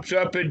stand jumps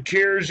up and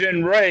cheers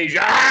in rage.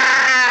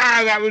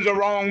 Ah, that was a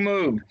wrong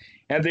move.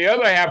 And the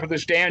other half of the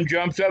stand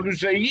jumps up and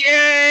say,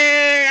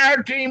 yay,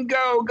 our team,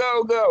 go,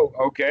 go, go.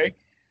 Okay,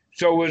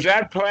 so was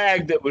that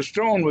flag that was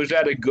thrown, was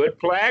that a good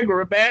flag or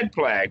a bad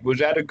flag? Was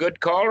that a good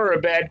call or a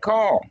bad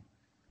call?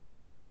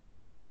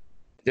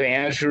 The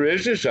answer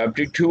is it's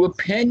subject to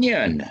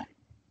opinion.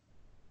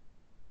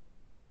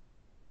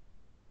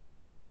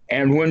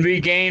 And when we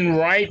gain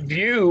right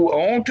view,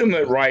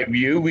 ultimate right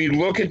view, we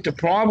look at the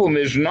problem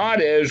as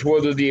not as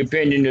whether the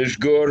opinion is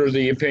good or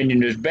the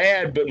opinion is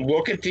bad, but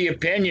look at the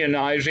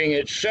opinionizing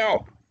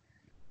itself.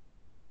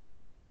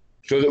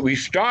 So that we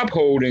stop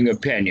holding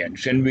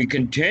opinions and we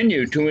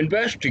continue to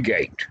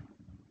investigate.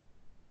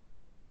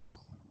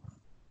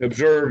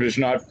 Observe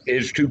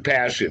is too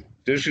passive.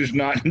 This is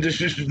not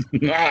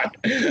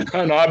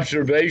an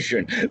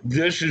observation.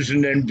 This is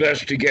an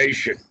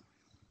investigation.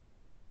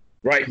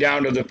 Right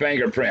down to the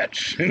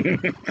fingerprints.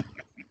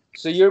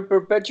 So you're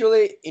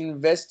perpetually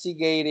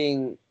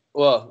investigating.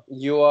 Well,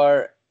 you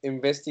are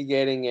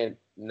investigating it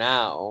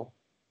now.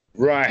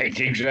 Right,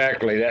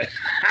 exactly. That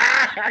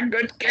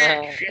good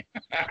catch.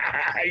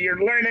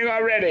 You're learning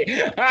already.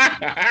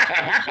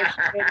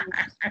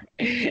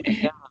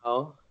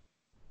 Now.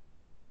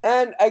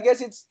 And I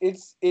guess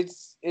it's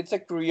a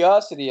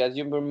curiosity, as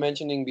you were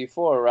mentioning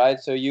before, right?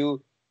 So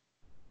you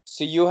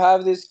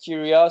have this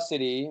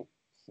curiosity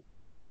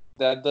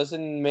that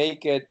doesn't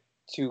make it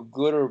too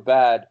good or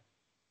bad.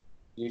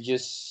 You're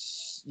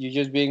just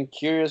being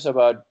curious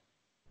about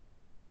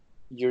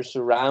your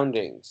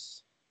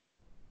surroundings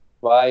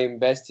by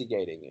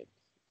investigating it.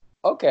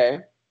 Okay.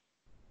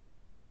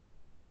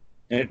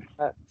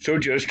 So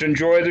just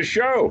enjoy the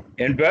show.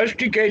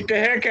 Investigate the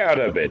heck out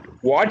of it.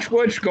 Watch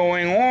what's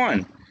going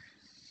on.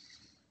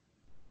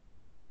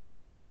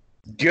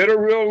 Get a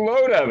real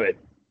load of it.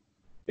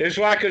 It's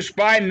like a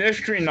spy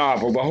mystery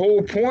novel. The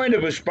whole point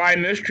of a spy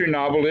mystery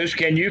novel is,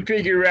 can you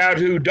figure out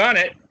who done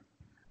it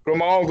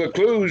from all the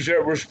clues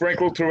that were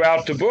sprinkled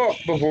throughout the book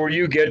before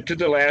you get to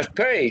the last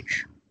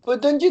page?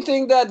 But don't you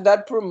think that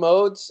that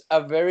promotes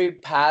a very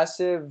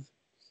passive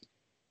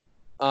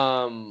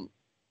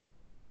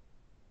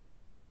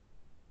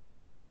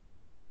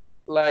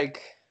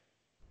like...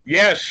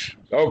 Yes.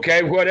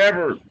 Okay,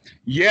 whatever.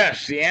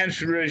 Yes, the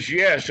answer is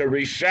yes, a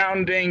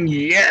resounding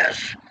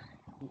yes.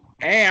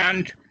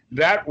 And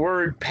that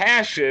word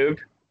passive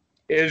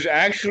is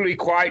actually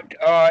quite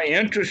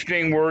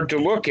interesting word to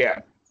look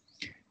at.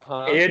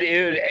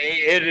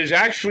 It is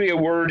actually a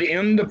word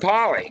in the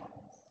Pali,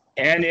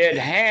 and it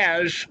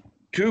has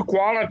two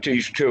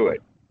qualities to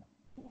it.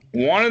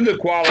 One of the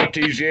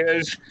qualities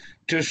is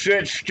to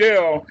sit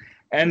still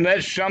and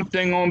let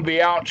something on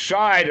the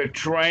outside, a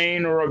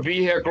train or a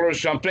vehicle or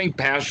something,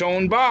 pass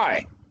on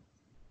by.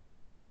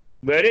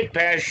 Let it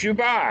pass you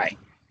by.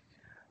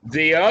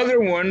 The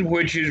other one,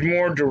 which is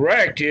more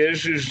direct,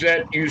 is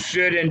that you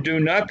sit and do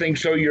nothing,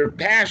 so you're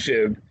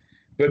passive.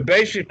 But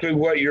basically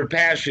what you're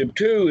passive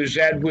to is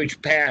that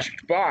which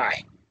passed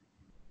by.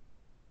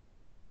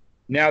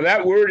 Now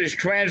that word is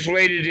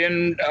translated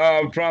in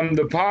from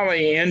the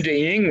Pali into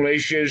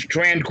English as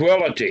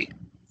tranquility.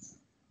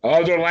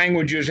 Other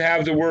languages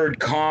have the word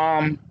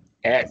calm,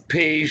 at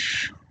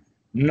peace,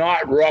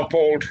 not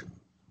ruffled,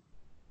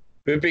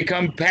 but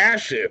become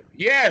passive.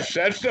 Yes,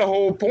 that's the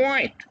whole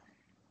point.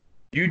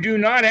 You do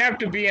not have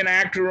to be an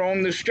actor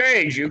on the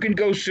stage. You can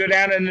go sit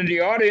down in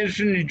the audience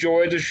and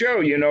enjoy the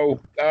show. You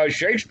know,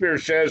 Shakespeare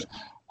says,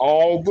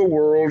 all the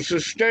world's a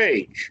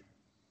stage,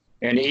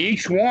 and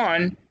each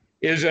one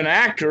is an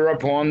actor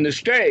upon the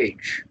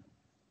stage.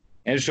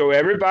 And so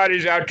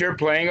everybody's out there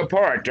playing a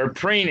part. They're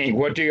preening.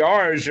 What they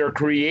are is they're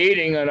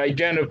creating an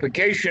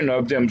identification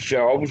of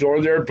themselves,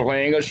 or they're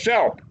playing a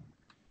self.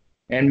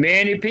 And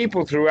many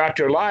people throughout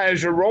their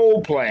lives are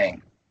role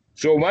playing,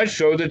 so much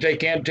so that they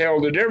can't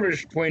tell the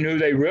difference between who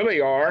they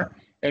really are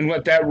and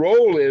what that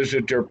role is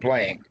that they're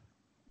playing.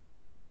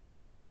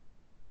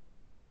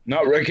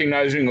 Not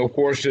recognizing, of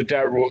course,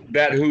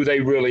 that who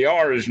they really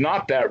are is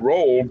not that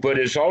role, but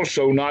it's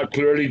also not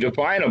clearly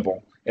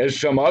definable as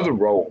some other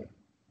role.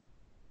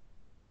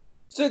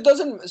 So it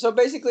doesn't. So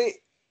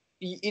basically,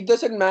 it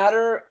doesn't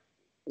matter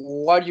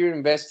what you're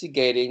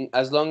investigating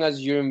as long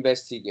as you're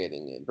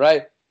investigating it,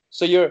 right?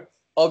 So your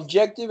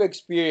objective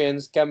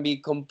experience can be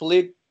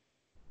complete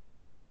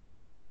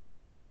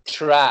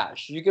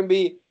trash. You can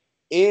be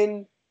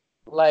in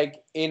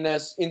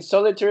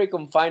solitary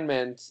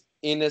confinement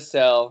in a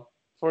cell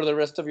for the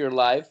rest of your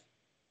life,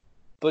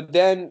 but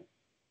then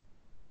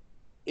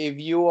if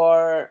you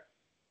are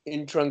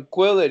in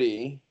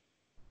tranquility,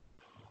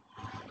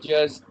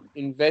 just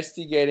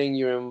investigating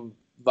your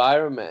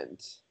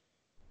environment,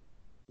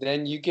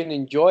 then you can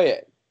enjoy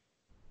it.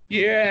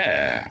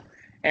 Yeah,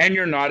 and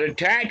you're not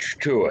attached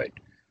to it.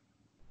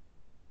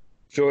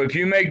 So if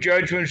you make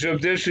judgments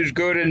of this is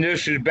good and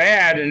this is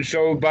bad, and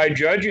so by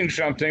judging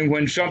something,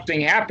 when something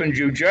happens,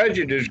 you judge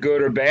it as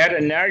good or bad,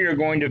 and now you're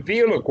going to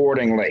feel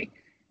accordingly.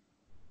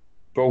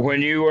 But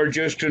when you are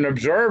just an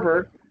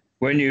observer,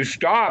 when you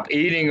stop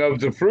eating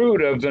of the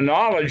fruit of the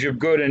knowledge of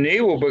good and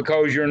evil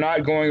because you're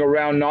not going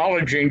around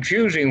knowledging,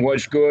 choosing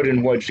what's good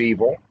and what's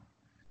evil,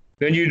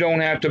 then you don't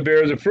have to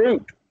bear the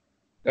fruit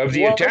of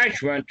the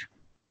attachment.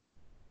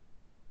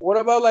 What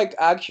about like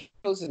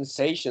actual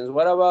sensations?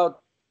 What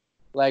about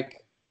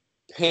like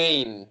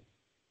pain?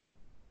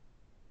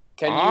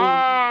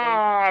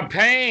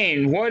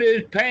 Pain. What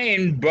is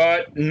pain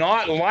but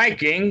not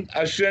liking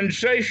a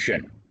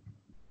sensation?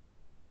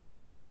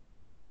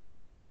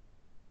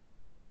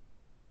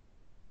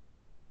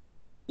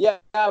 Yeah,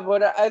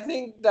 but I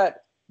think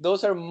that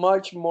those are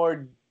much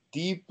more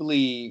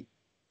deeply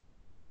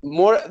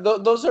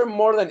those are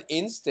more than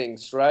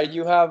instincts, right?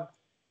 You have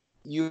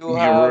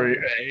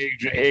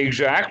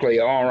exactly.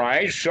 All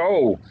right.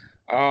 So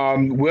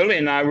Willie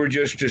and I were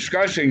just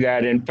discussing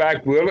that. In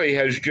fact, Willie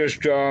has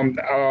just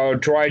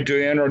tried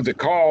to enter the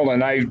call,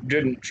 and I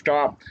didn't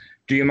stop.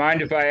 Do you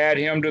mind if I add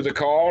him to the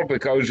call?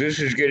 Because this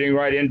is getting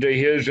right into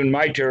his and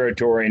my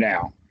territory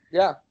now.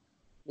 Yeah,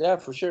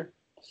 for sure.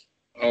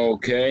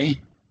 Okay.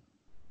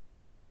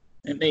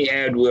 Let me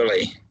add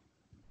Willie.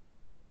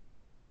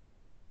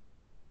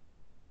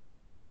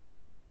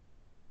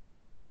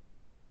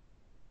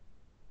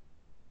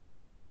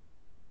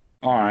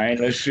 All right,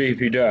 let's see if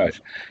he does.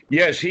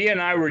 Yes, he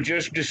and I were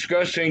just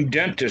discussing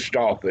dentist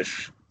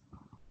office.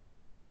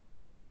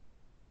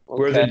 Okay.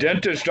 Where the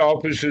dentist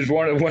office is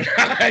one of when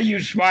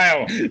you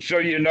smile, so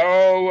you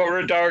know what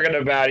we're talking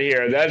about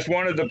here. That's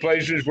one of the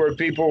places where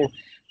people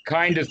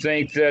kind of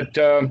think that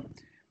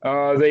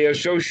they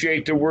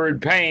associate the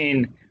word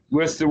pain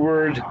with the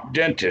word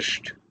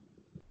dentist.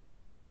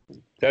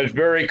 That's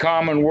very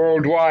common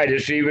worldwide.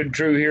 It's even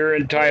true here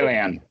in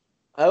Thailand.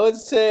 I would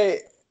say,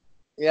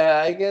 yeah,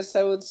 I guess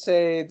I would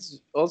say it's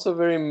also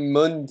very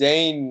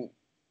mundane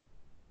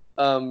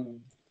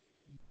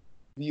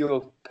view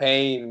of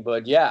pain,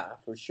 but yeah,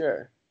 for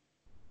sure.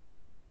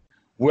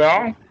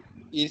 Well,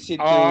 Easy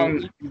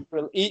to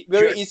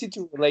very ju- easy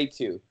to relate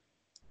to.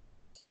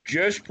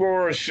 just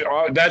for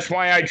that's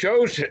why I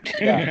chose it,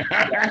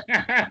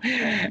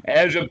 Yeah.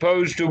 as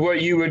opposed to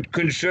what you would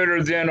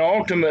consider then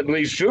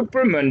ultimately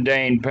super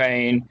mundane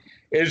pain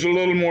is a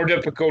little more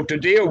difficult to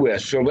deal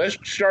with. So let's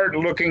start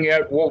looking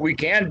at what we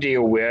can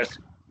deal with.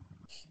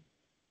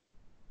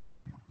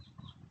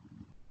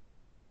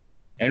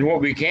 And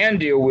what we can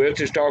deal with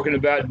is talking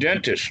about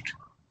dentists.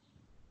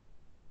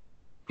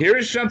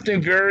 Here's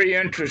something very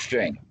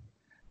interesting.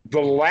 The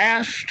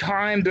last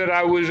time that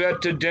I was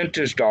at the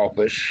dentist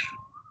office,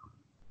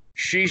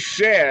 she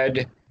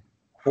said,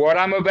 what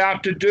I'm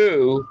about to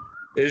do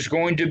is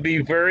going to be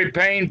very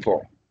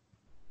painful.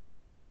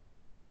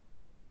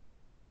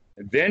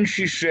 And then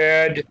she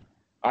said,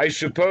 I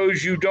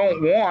suppose you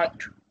don't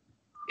want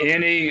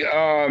any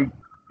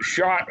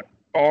shot,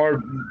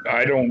 or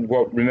I don't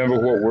remember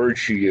what word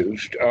she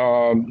used,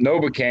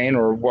 Novocaine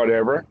or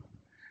whatever.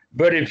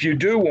 But if you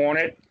do want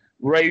it,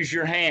 raise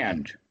your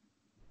hand.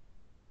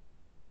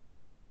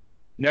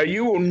 Now,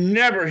 you will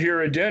never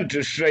hear a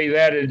dentist say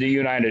that in the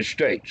United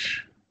States.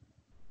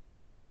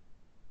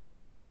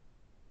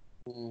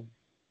 Mm.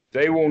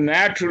 They will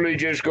naturally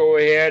just go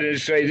ahead and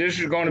say, this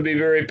is going to be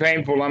very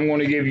painful, I'm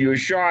going to give you a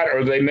shot,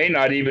 or they may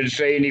not even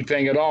say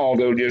anything at all.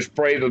 They'll just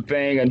spray the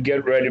thing and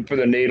get ready for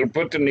the needle,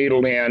 put the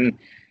needle in,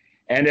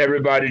 and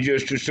everybody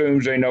just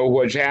assumes they know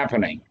what's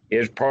happening.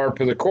 It's par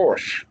for the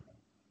course.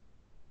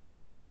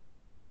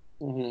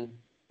 Mm-hmm.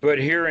 But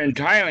here in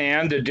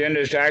Thailand, the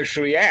dentist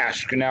actually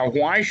asked. Now,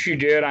 why she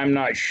did, I'm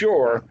not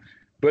sure.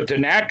 But the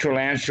natural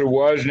answer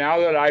was, now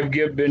that I've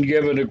been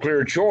given a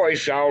clear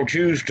choice, I'll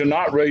choose to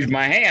not raise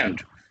my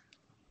hand.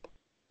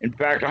 In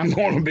fact, I'm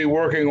going to be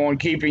working on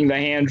keeping the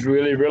hands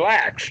really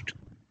relaxed.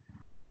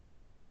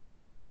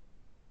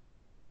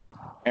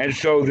 And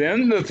so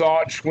then the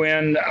thoughts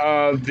when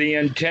the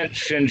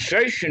intense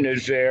sensation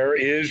is there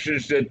is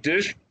that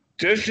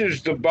this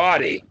is the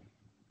body.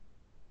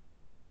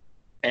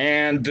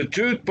 And the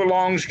tooth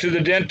belongs to the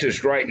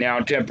dentist right now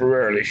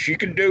temporarily. She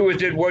can do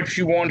with it what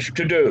she wants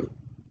to do.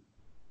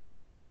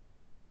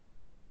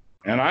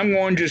 And I'm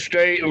going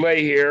to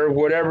lay here,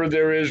 whatever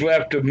there is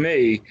left of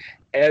me,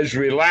 as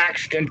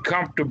relaxed and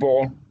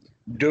comfortable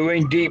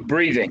doing deep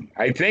breathing.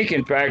 I think,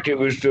 in fact, it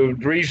was the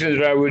reason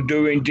that I was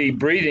doing deep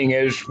breathing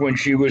is when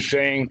she was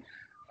saying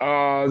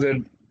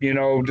that,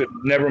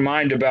 never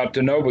mind about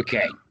the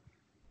Novocaine.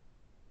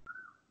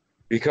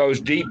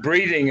 Because deep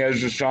breathing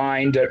is a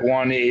sign that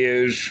one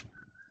is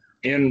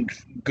in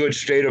good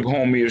state of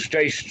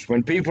homeostasis.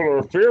 When people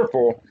are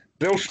fearful,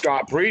 they'll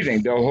stop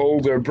breathing. They'll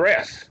hold their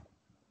breath.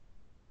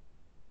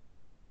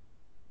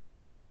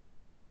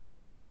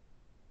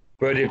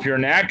 But if you're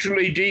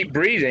naturally deep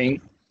breathing,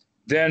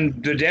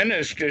 then the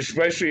dentist,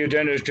 especially a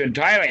dentist in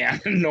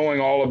Thailand, knowing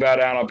all about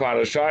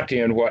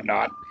Anapanasati and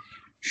whatnot,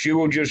 she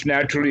will just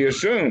naturally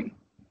assume.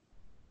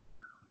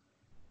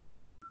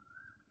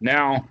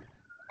 Now,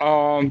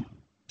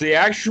 the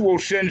actual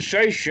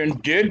sensation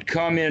did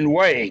come in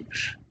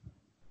waves.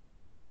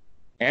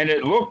 And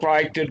it looked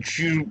like that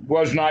she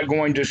was not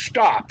going to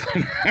stop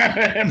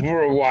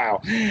for a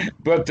while.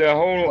 But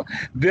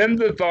then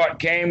the thought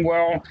came,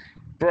 well,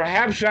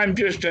 perhaps I'm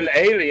just an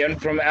alien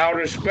from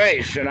outer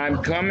space, and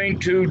I'm coming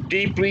to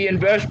deeply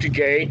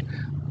investigate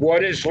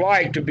what it's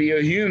like to be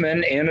a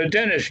human in a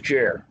dentist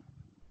chair.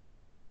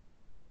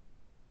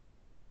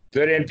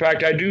 That, in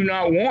fact, I do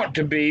not want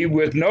to be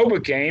with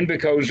Novocaine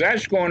because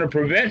that's going to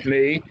prevent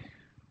me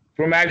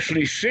from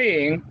actually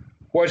seeing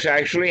what's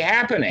actually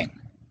happening.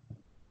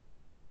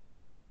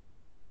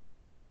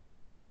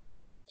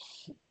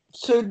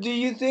 So do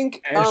you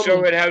think... And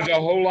so it has a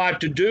whole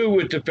lot to do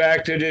with the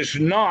fact that it's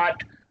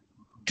not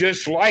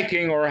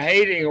disliking or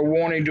hating or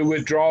wanting to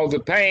withdraw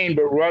the pain,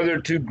 but rather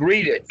to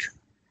greet it,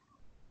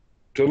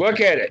 to look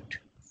at it,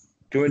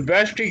 to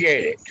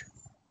investigate it.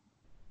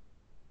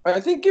 I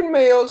think it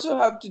may also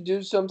have to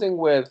do something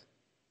with,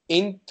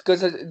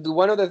 because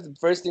one of the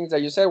first things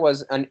that you said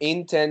was an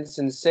intense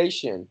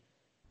sensation.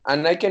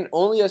 And I can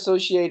only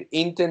associate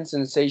intense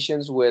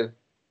sensations with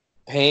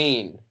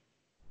pain,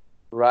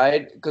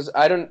 right? Because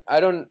I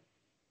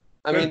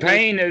mean,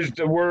 pain is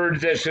the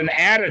word that's an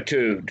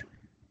attitude.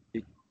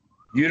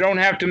 You don't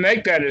have to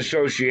make that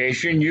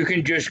association. You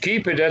can just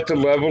keep it at the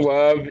level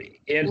of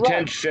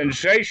intense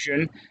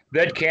sensation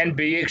that can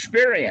be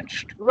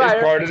experienced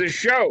as part of the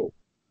show.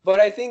 But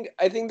I think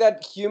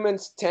that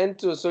humans tend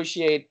to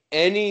associate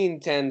any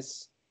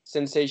intense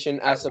sensation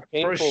as a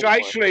painful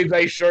Precisely,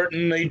 they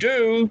certainly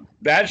do.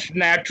 That's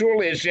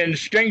natural, it's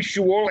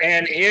instinctual,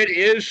 and it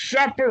is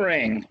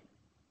suffering.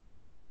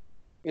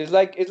 It's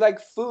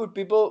like food.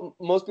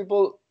 Most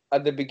people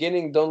at the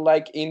beginning don't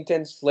like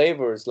intense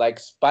flavors, like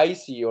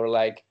spicy or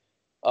like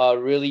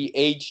really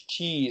aged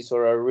cheese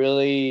or a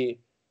really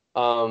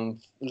because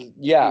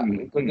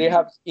they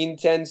have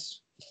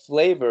intense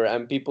flavor,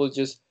 and people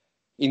just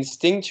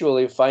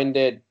instinctually find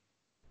it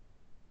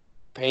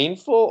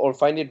painful or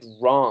find it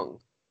wrong,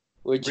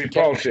 which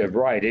repulsive,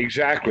 right?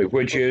 Exactly.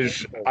 Which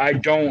is, I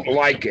don't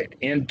like it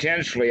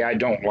intensely. I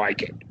don't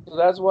like it. So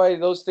that's why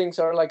those things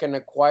are like an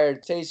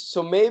acquired taste.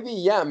 So maybe,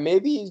 yeah,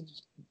 maybe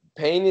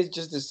pain is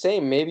just the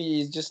same. Maybe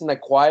it's just an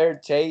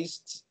acquired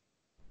taste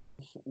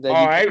that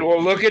All you right,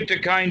 well, look at the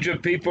kinds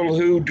of people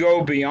who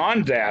go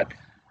beyond that.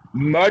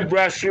 Mud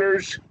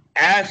wrestlers,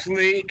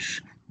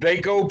 athletes, they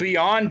go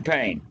beyond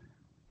pain.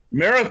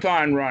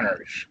 Marathon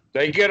runners,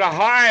 they get a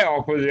high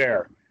off of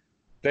there.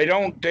 They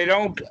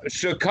don't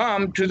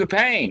succumb to the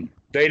pain.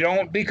 They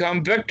don't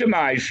become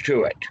victimized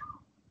to it.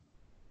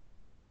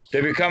 They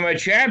become a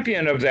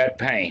champion of that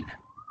pain.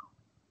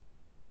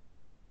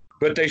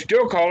 But they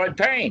still call it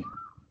pain.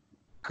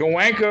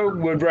 Kawanka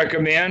would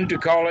recommend to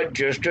call it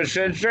just a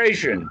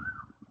sensation.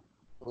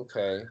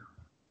 Okay.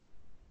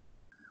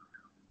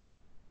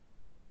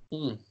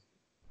 Hmm.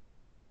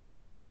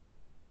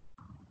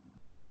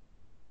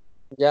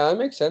 Yeah, that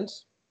makes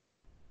sense.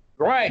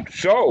 Right.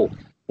 So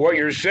what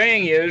you're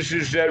saying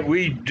is that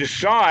we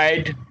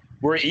decide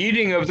we're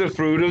eating of the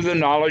fruit of the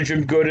knowledge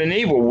of good and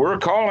evil. We're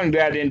calling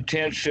that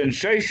intense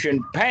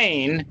sensation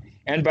pain,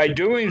 and by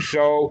doing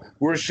so,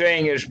 we're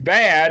saying it's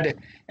bad,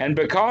 and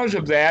because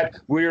of that,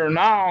 we are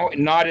now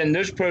not in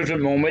this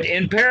present moment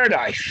in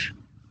paradise,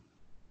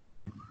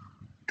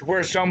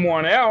 where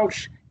someone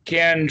else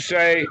can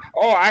say,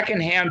 "Oh, I can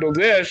handle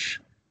this."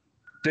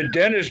 The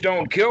dentists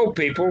don't kill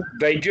people;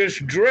 they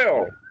just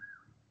drill.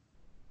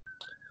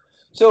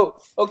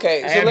 So,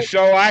 okay, so And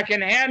so I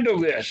can handle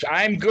this.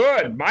 I'm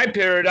good. My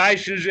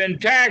paradise is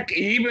intact,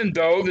 even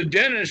though the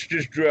dentist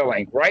is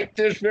drilling right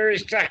this very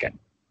second.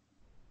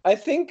 I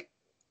think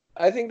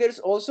there's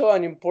also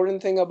an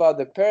important thing about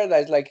the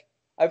paradise. Like,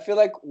 I feel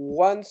like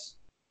once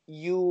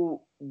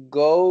you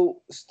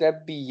go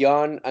step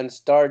beyond and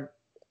start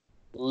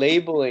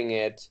labeling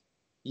it,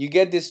 you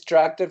get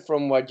distracted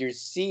from what you're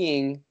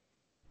seeing,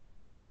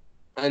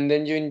 and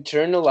then you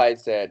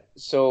internalize it.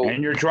 So,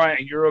 And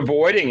you're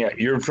avoiding it.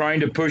 You're trying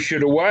to push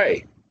it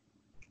away.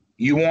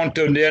 You want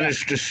the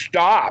dentist to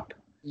stop.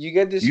 you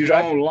get You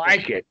distracted. don't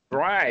like it,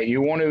 right?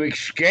 You want to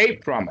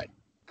escape from it.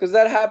 Because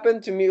that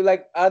happened to me,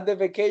 like at the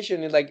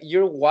vacation. It's like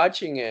you're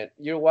watching it.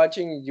 You're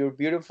watching your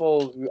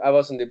beautiful. I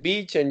was on the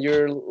beach, and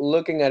you're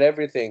looking at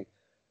everything,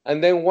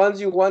 and then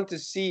once you want to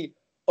see,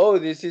 oh,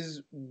 this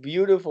is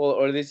beautiful,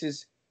 or this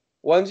is,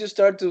 once you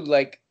start to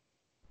like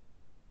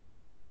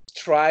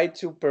try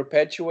to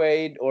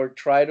perpetuate or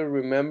try to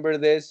remember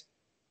this,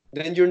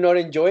 then you're not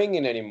enjoying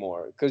it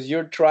anymore because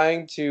you're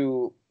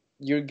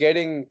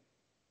getting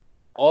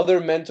other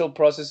mental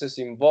processes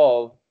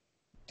involved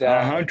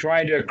that,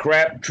 Trying to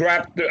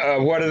trap.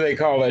 What do they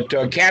call it?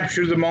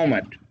 Capture the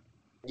moment.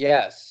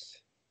 yes.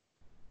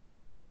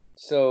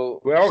 So,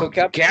 Well,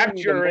 capturing the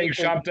capturing moment,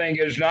 something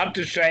is not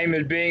the same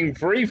as being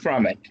free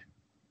from it.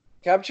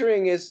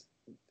 capturing is,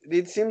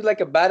 it seems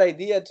like a bad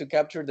idea to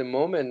capture the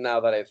moment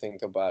now that I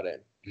think about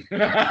it.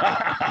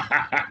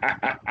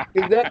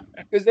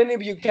 Because then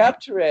if you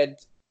capture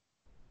it,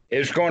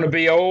 It's going to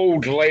be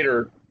old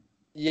later.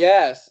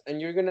 yes, and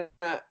you're gonna,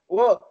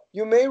 well,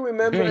 you may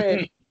remember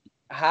it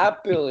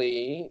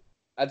happily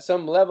at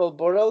some level,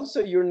 but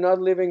also you're not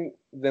living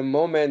the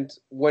moment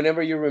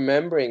whenever you're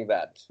remembering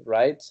that,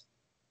 right?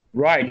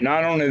 Right.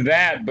 Not only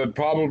that, but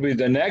probably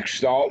the next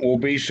thought will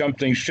be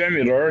something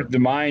similar. The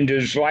mind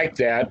is like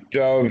that.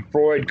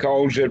 Freud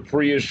calls it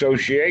free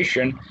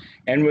association.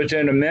 And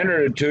within a minute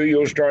or two,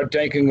 you'll start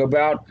thinking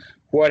about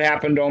what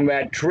happened on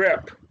that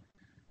trip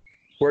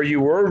where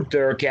you were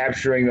there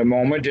capturing the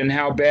moment and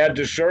how bad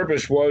the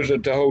service was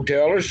at the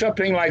hotel or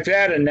something like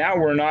that. And now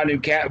we're not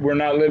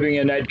living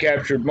in that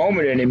captured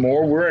moment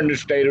anymore. We're in the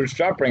state of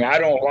suffering. I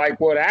don't like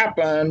what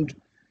happened.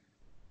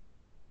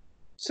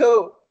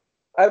 So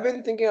I've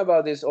been thinking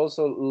about this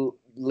also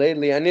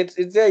lately, and it's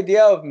the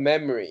idea of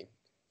memory.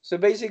 So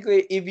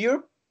basically,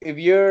 if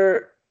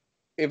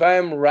I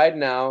am right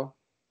now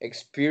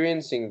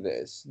experiencing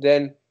this,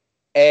 then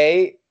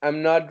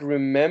I'm not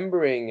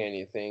remembering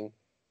anything,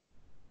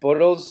 but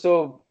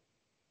also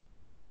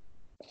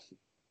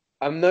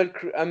I'm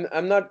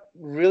not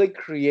really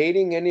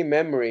creating any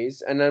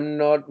memories, and I'm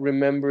not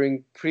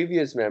remembering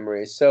previous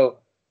memories. So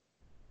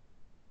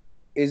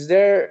is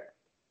there,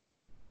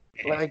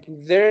 like,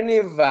 is there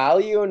any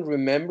value in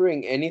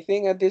remembering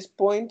anything at this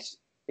point?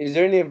 Is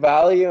there any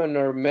value in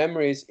our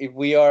memories if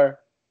our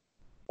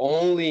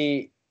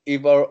only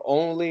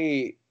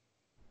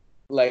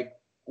like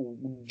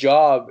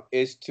job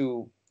is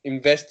to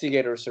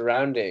investigate our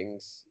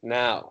surroundings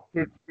now?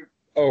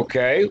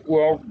 Okay,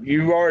 well,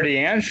 you've already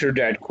answered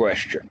that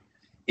question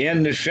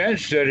in the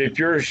sense that if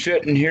you're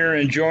sitting here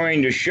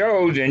enjoying the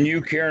show, then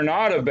you care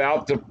not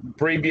about the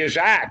previous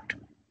act.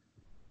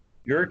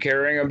 You're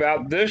caring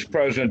about this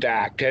present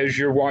act as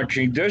you're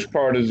watching this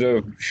part of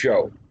the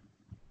show.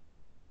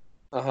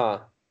 Uh-huh.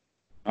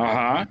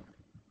 Uh-huh.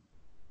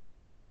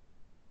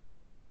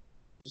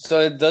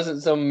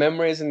 So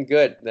memory isn't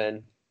good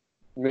then.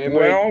 Memory.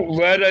 Well,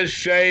 let us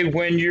say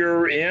when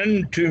you're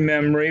into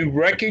memory,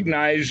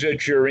 recognize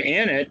that you're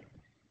in it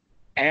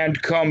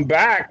and come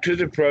back to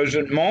the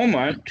present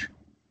moment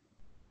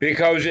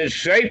because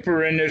it's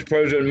safer in this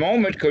present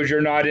moment because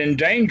you're not in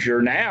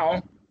danger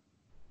now.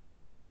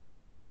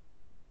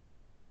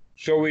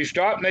 So we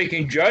stop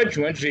making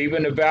judgments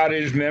even about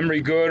is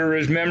memory good or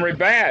is memory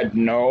bad.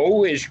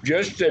 No, it's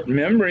just that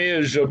memory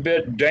is a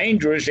bit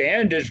dangerous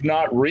and it's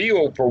not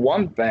real for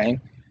one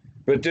thing,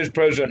 but this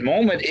present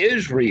moment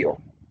is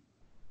real.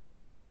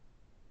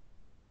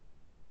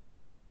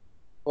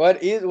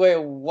 What is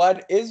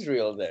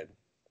real then?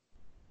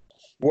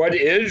 What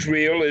is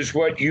real is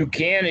what you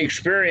can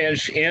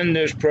experience in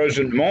this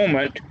present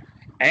moment,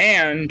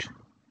 and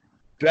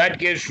that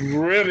gets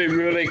really,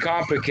 really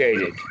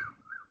complicated.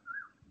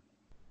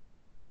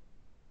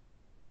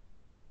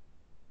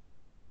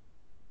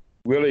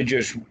 Willie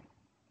just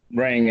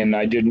rang and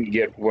I didn't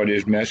get what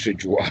his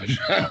message was.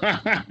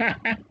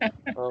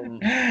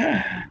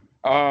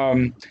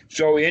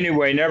 So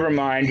anyway, never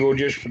mind. We'll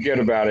just forget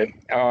about it.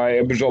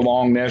 It was a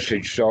long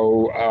message,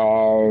 so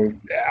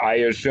I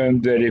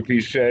assumed that if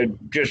he said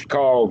just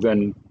call,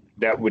 then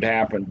that would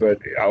happen. But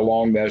a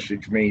long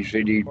message means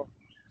that he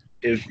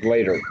is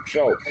later.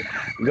 So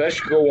let's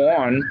go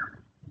on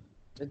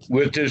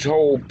with this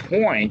whole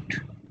point.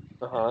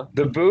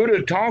 The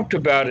Buddha talked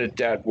about it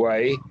that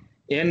way,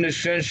 in the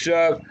sense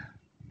of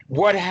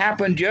what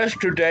happened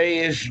yesterday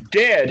is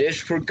dead, it's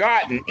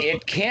forgotten,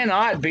 it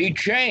cannot be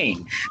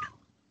changed.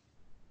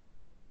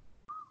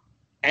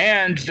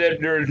 And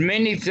that there's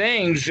many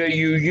things that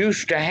you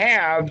used to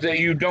have that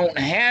you don't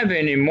have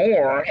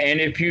anymore. And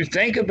if you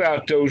think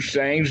about those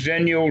things,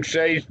 then you'll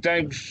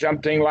think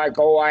something like,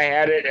 oh, I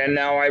had it and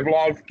now I've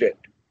lost it.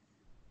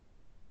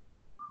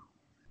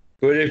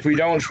 But if we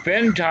don't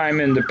spend time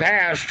in the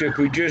past, if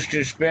we just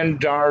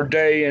spend our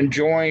day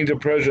enjoying the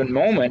present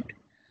moment,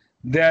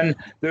 then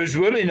there's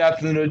really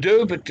nothing to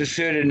do but to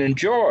sit and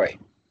enjoy.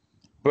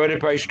 But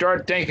if I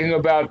start thinking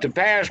about the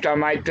past, I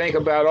might think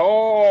about,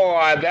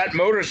 that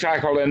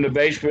motorcycle in the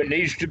basement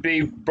needs to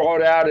be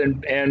brought out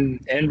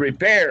and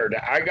repaired.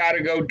 I got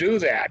to go do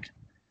that.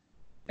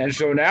 And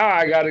so now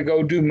I got to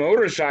go do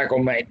motorcycle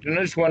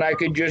maintenance when I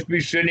could just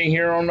be sitting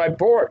here on my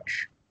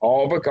porch,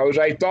 all because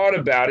I thought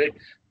about it,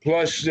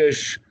 plus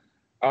this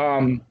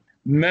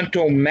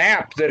mental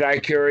map that I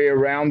carry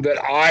around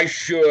that I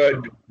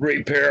should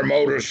repair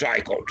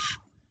motorcycles,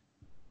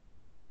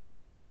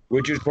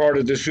 which is part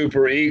of the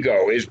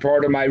superego, is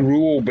part of my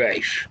rule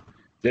base,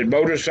 that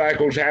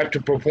motorcycles have to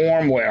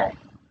perform well.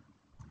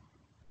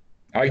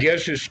 I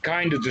guess it's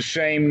kind of the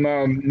same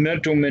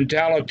mental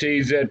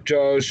mentality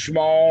that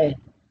small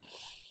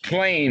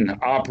plane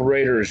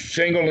operators,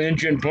 single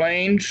engine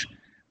planes,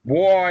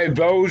 boy,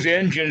 those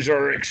engines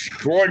are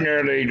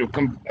extraordinarily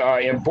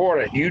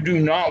important. You do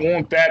not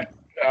want that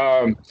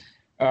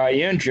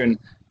engine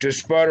to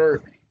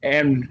sputter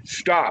and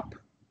stop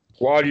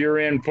while you're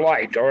in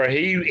flight, or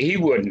he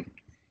wouldn't.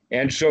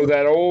 And so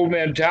that old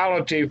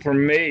mentality for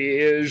me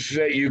is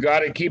that you got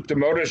to keep the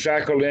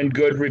motorcycle in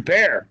good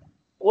repair.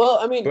 Well,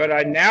 I mean,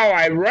 but now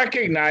I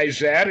recognize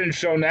that, and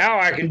so now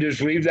I can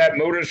just leave that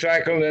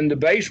motorcycle in the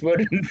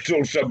basement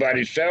until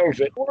somebody sells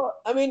it. Well,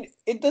 I mean,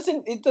 it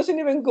doesn't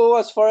even go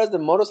as far as the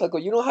motorcycle.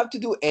 You don't have to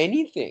do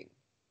anything.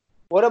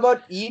 What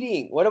about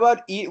eating?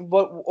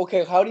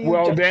 Okay, how do you...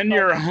 Well, then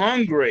you're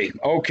hungry.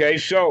 Okay,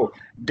 so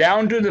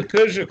down to the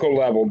physical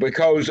level,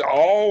 because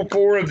all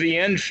four of the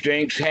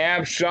instincts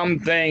have some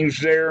things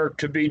there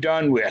to be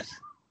done with.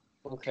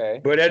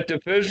 Okay. But at the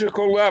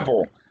physical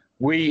level,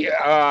 we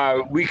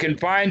can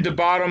find the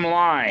bottom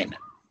line.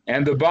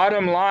 And the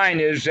bottom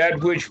line is that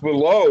which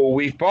below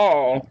we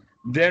fall,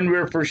 then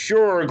we're for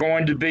sure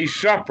going to be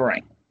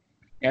suffering.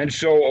 And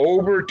so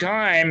over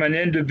time, an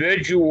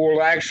individual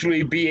will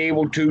actually be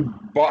able to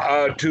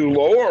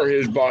lower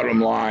his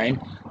bottom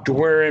line to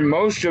where in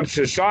most of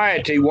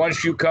society,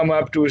 once you come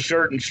up to a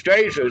certain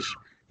status,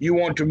 you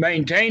want to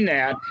maintain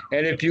that.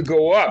 And if you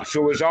go up,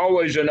 so it's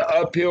always an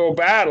uphill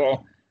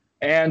battle,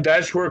 and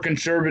that's where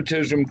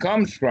conservatism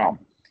comes from.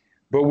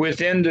 But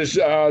within this,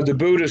 the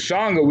Buddha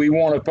Sangha, we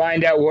want to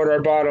find out what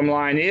our bottom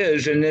line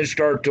is and then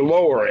start to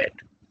lower it.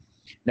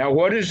 Now,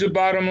 what is the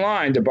bottom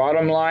line? The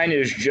bottom line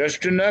is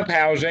just enough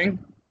housing,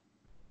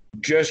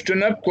 just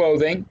enough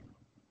clothing,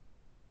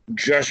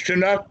 just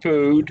enough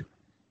food,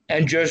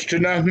 and just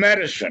enough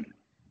medicine.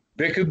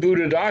 Bhikkhu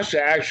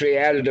Buddhadasa actually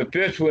added a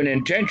fifth one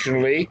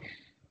intentionally,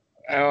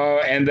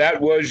 and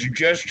that was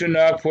just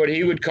enough what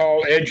he would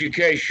call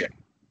education,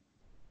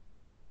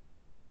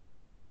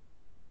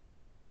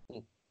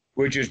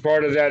 which is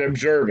part of that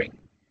observing.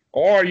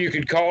 Or you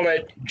could call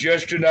it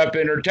just enough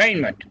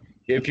entertainment,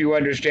 if you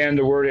understand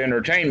the word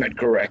entertainment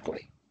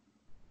correctly.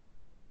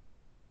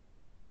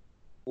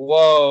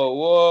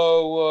 Whoa.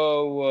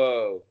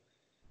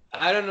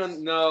 I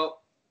don't know.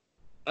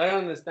 I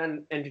don't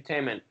understand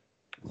entertainment.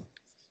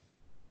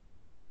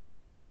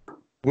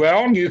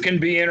 Well, you can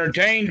be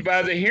entertained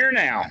by the here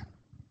now.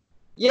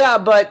 Yeah,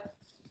 but...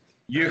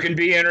 You can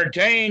be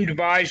entertained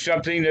by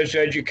something that's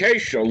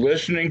educational.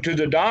 Listening to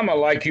the Dhamma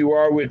like you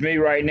are with me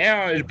right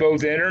now is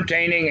both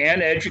entertaining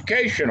and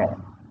educational.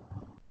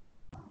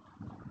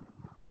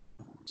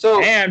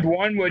 And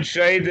one would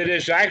say that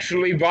it's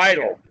actually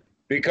vital,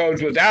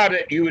 because without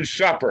it, you would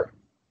suffer.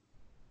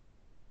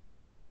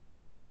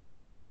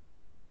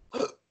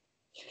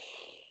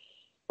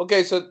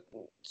 Okay, so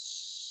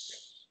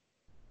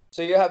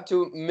So you have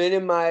to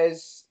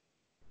minimize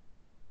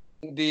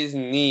these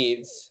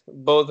needs,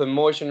 both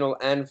emotional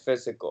and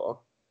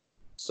physical,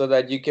 so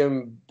that you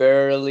can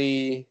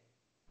barely.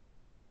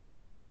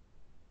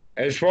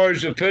 As far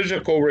as the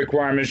physical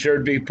requirements,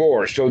 there'd be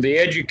four. So the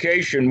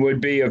education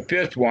would be a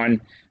fifth one,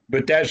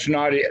 but that's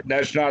not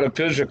a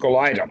physical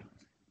item.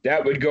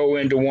 That would go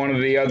into one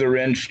of the other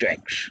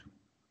instincts.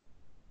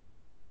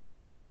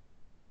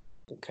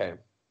 Okay.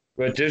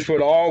 But this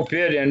would all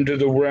fit into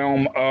the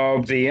realm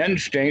of the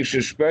instincts,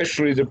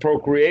 especially the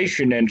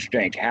procreation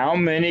instinct. How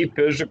many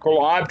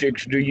physical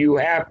objects do you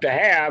have to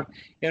have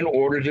in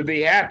order to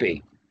be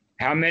happy?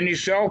 How many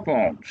cell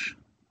phones?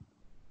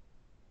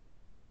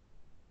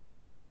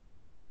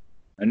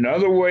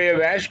 Another way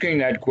of asking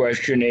that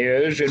question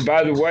is, and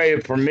by the way,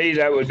 for me,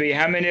 that would be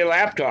how many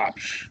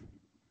laptops?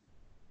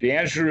 The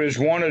answer is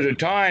one at a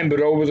time,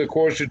 but over the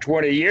course of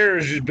 20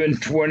 years, it's been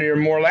 20 or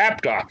more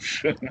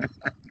laptops. You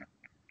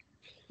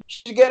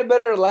should get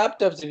better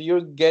laptops if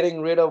you're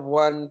getting rid of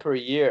one per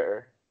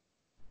year.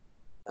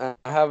 I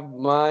have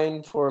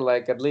mine for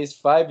like at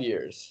least 5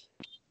 years.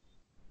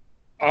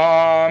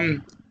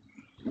 Well,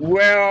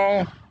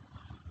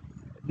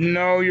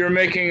 no, you're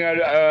making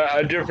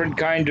a different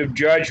kind of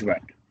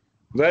judgment.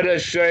 Let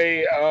us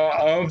say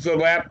of the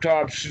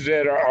laptops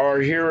that are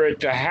here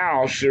at the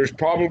house, there's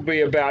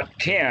probably about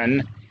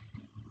 10,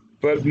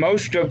 but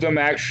most of them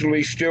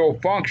actually still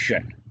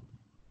function.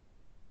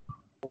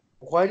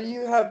 Why do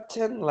you have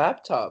 10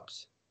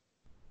 laptops?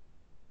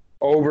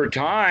 Over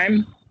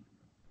time.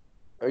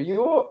 Are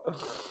you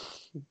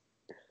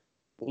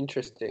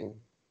interesting?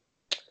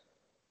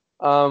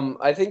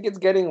 I think it's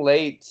getting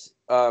late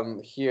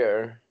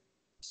here,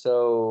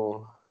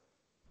 so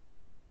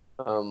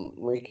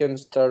we can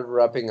start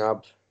wrapping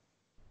up.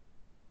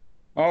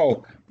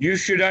 Oh, you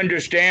should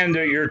understand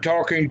that you're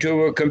talking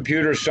to a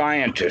computer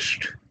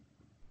scientist.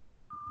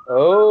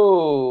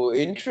 Oh,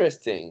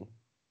 interesting.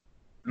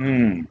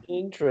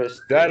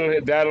 Interesting.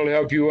 That'll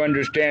help you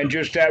understand.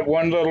 Just that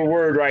one little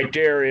word right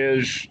there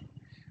is,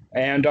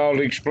 and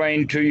I'll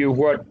explain to you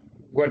what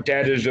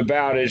that is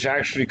about. It's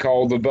actually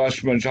called the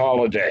Busman's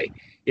Holiday.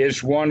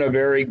 It's one of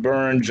Eric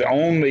Burns'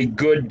 only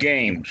good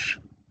games.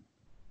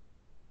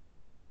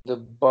 The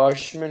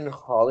Bushman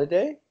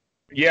Holiday?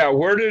 Yeah,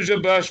 where does a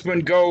busman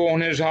go on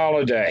his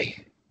holiday?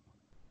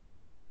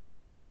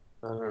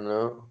 I don't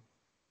know.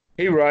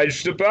 He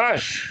rides the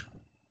bus.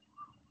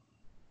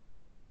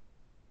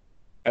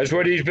 That's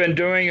what he's been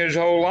doing his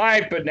whole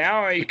life, but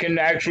now he can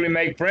actually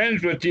make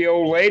friends with the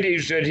old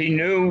ladies that he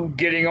knew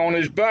getting on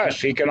his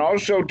bus. He can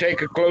also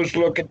take a close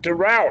look at the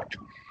route.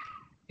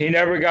 He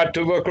never got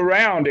to look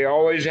around. He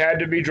always had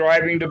to be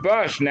driving the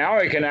bus. Now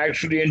he can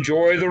actually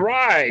enjoy the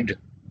ride.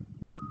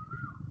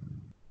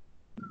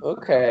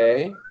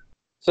 Okay.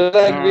 So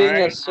like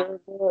being a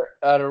server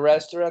at a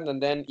restaurant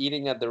and then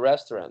eating at the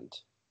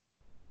restaurant.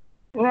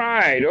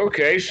 Right,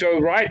 okay, so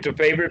the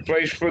favorite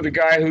place for the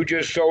guy who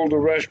just sold the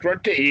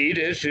restaurant to eat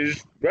is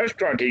his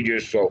restaurant he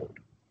just sold.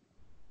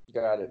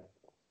 Got it.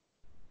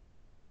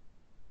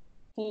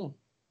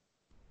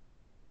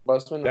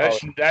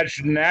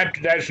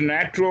 That's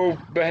natural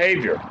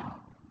behavior.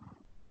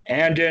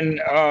 And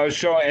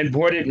and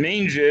what it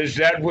means is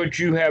that what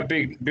you have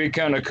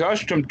become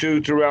accustomed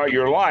to throughout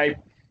your life,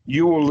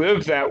 you will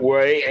live that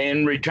way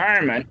in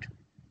retirement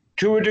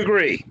to a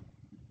degree.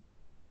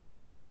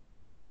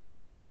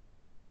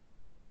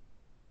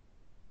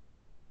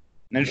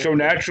 And so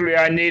naturally,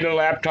 I need a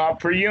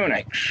laptop for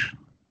Unix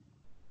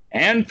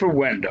and for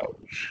Windows.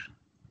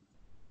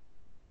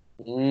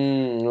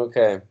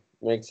 Okay.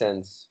 Makes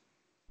sense.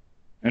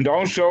 And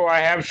also, I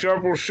have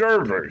several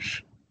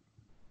servers.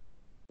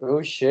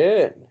 Oh,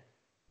 shit.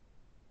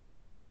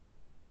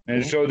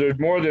 And so there's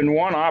more than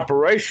one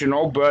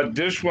operational, but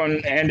this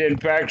one, and in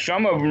fact,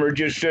 some of them are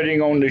just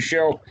sitting on the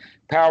shelf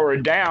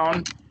powered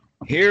down.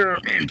 Here,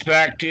 in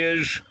fact,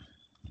 is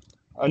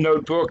a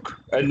notebook,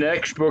 a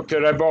next book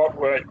that I bought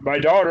with my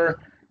daughter,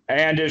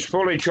 and it's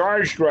fully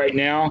charged right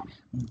now,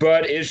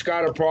 but it's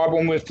got a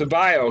problem with the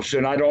BIOS,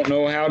 and I don't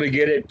know how to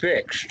get it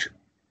fixed.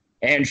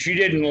 And she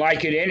didn't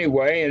like it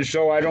anyway, and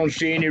so I don't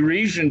see any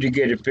reason to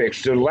get it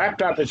fixed. The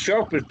laptop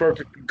itself is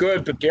perfectly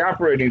good, but the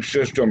operating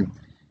system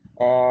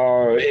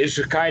is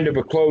a kind of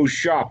a closed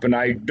shop, and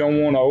I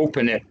don't want to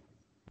open it,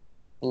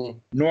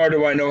 nor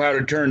do I know how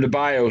to turn the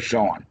BIOS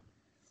on.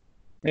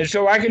 And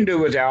so I can do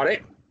without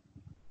it.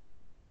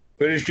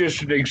 But it's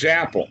just an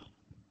example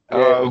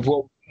of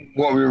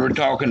what we were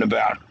talking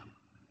about.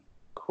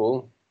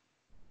 Cool.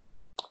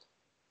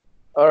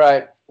 All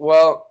right.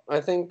 Well, I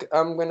think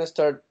I'm going to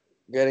start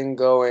getting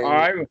going. All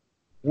right.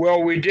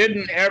 Well, we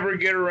didn't ever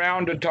get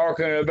around to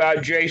talking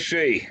about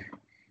JC.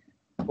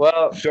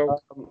 Well,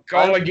 so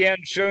call again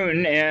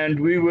soon, and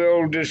we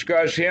will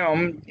discuss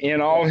him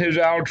in all his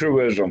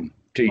altruism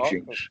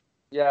teachings.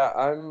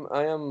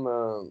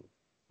 Awesome.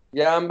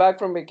 Yeah, I'm back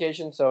from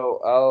vacation,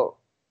 so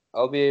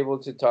I'll be able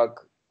to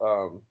talk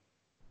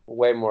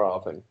way more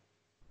often.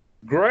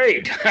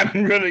 Great.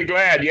 I'm really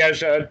glad.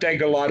 Yes, I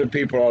think a lot of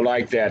people are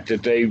like that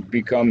they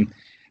become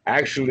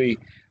actually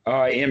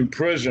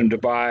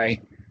imprisoned by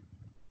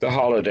the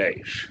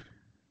holidays?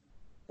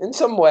 In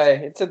some way,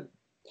 it's a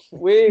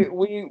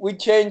we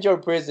change our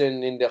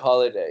prison in the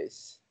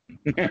holidays.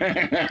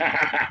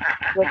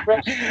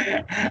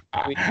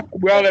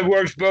 Well, it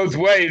works both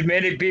ways.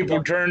 Many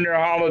people turn their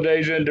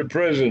holidays into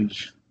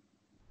prisons.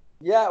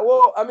 Yeah,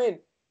 well, I mean,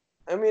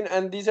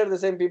 and these are the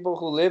same people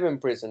who live in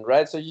prison,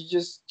 right? So you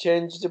just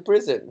change the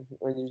prison,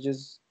 and you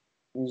just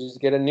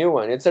get a new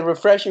one. It's a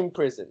refreshing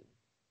prison,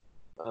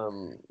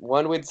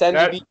 one with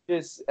sandy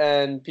beaches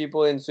and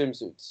people in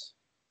swimsuits.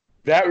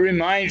 That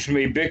reminds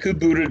me, Bhikkhu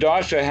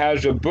Buddhadasa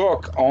has a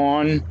book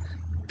on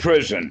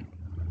prison,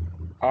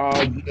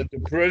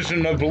 the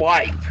prison of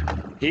life.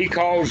 He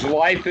calls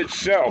life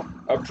itself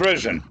a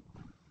prison,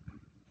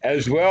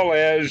 as well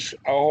as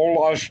a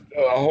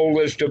whole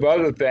list of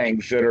other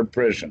things that are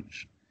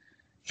prisons.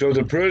 So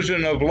the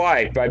Prison of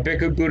Life by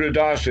Bhikkhu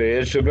Buddhadasa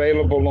is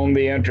available on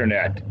the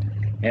internet.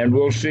 And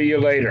we'll see you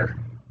later.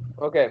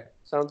 Okay,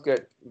 sounds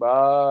good.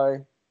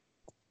 Bye.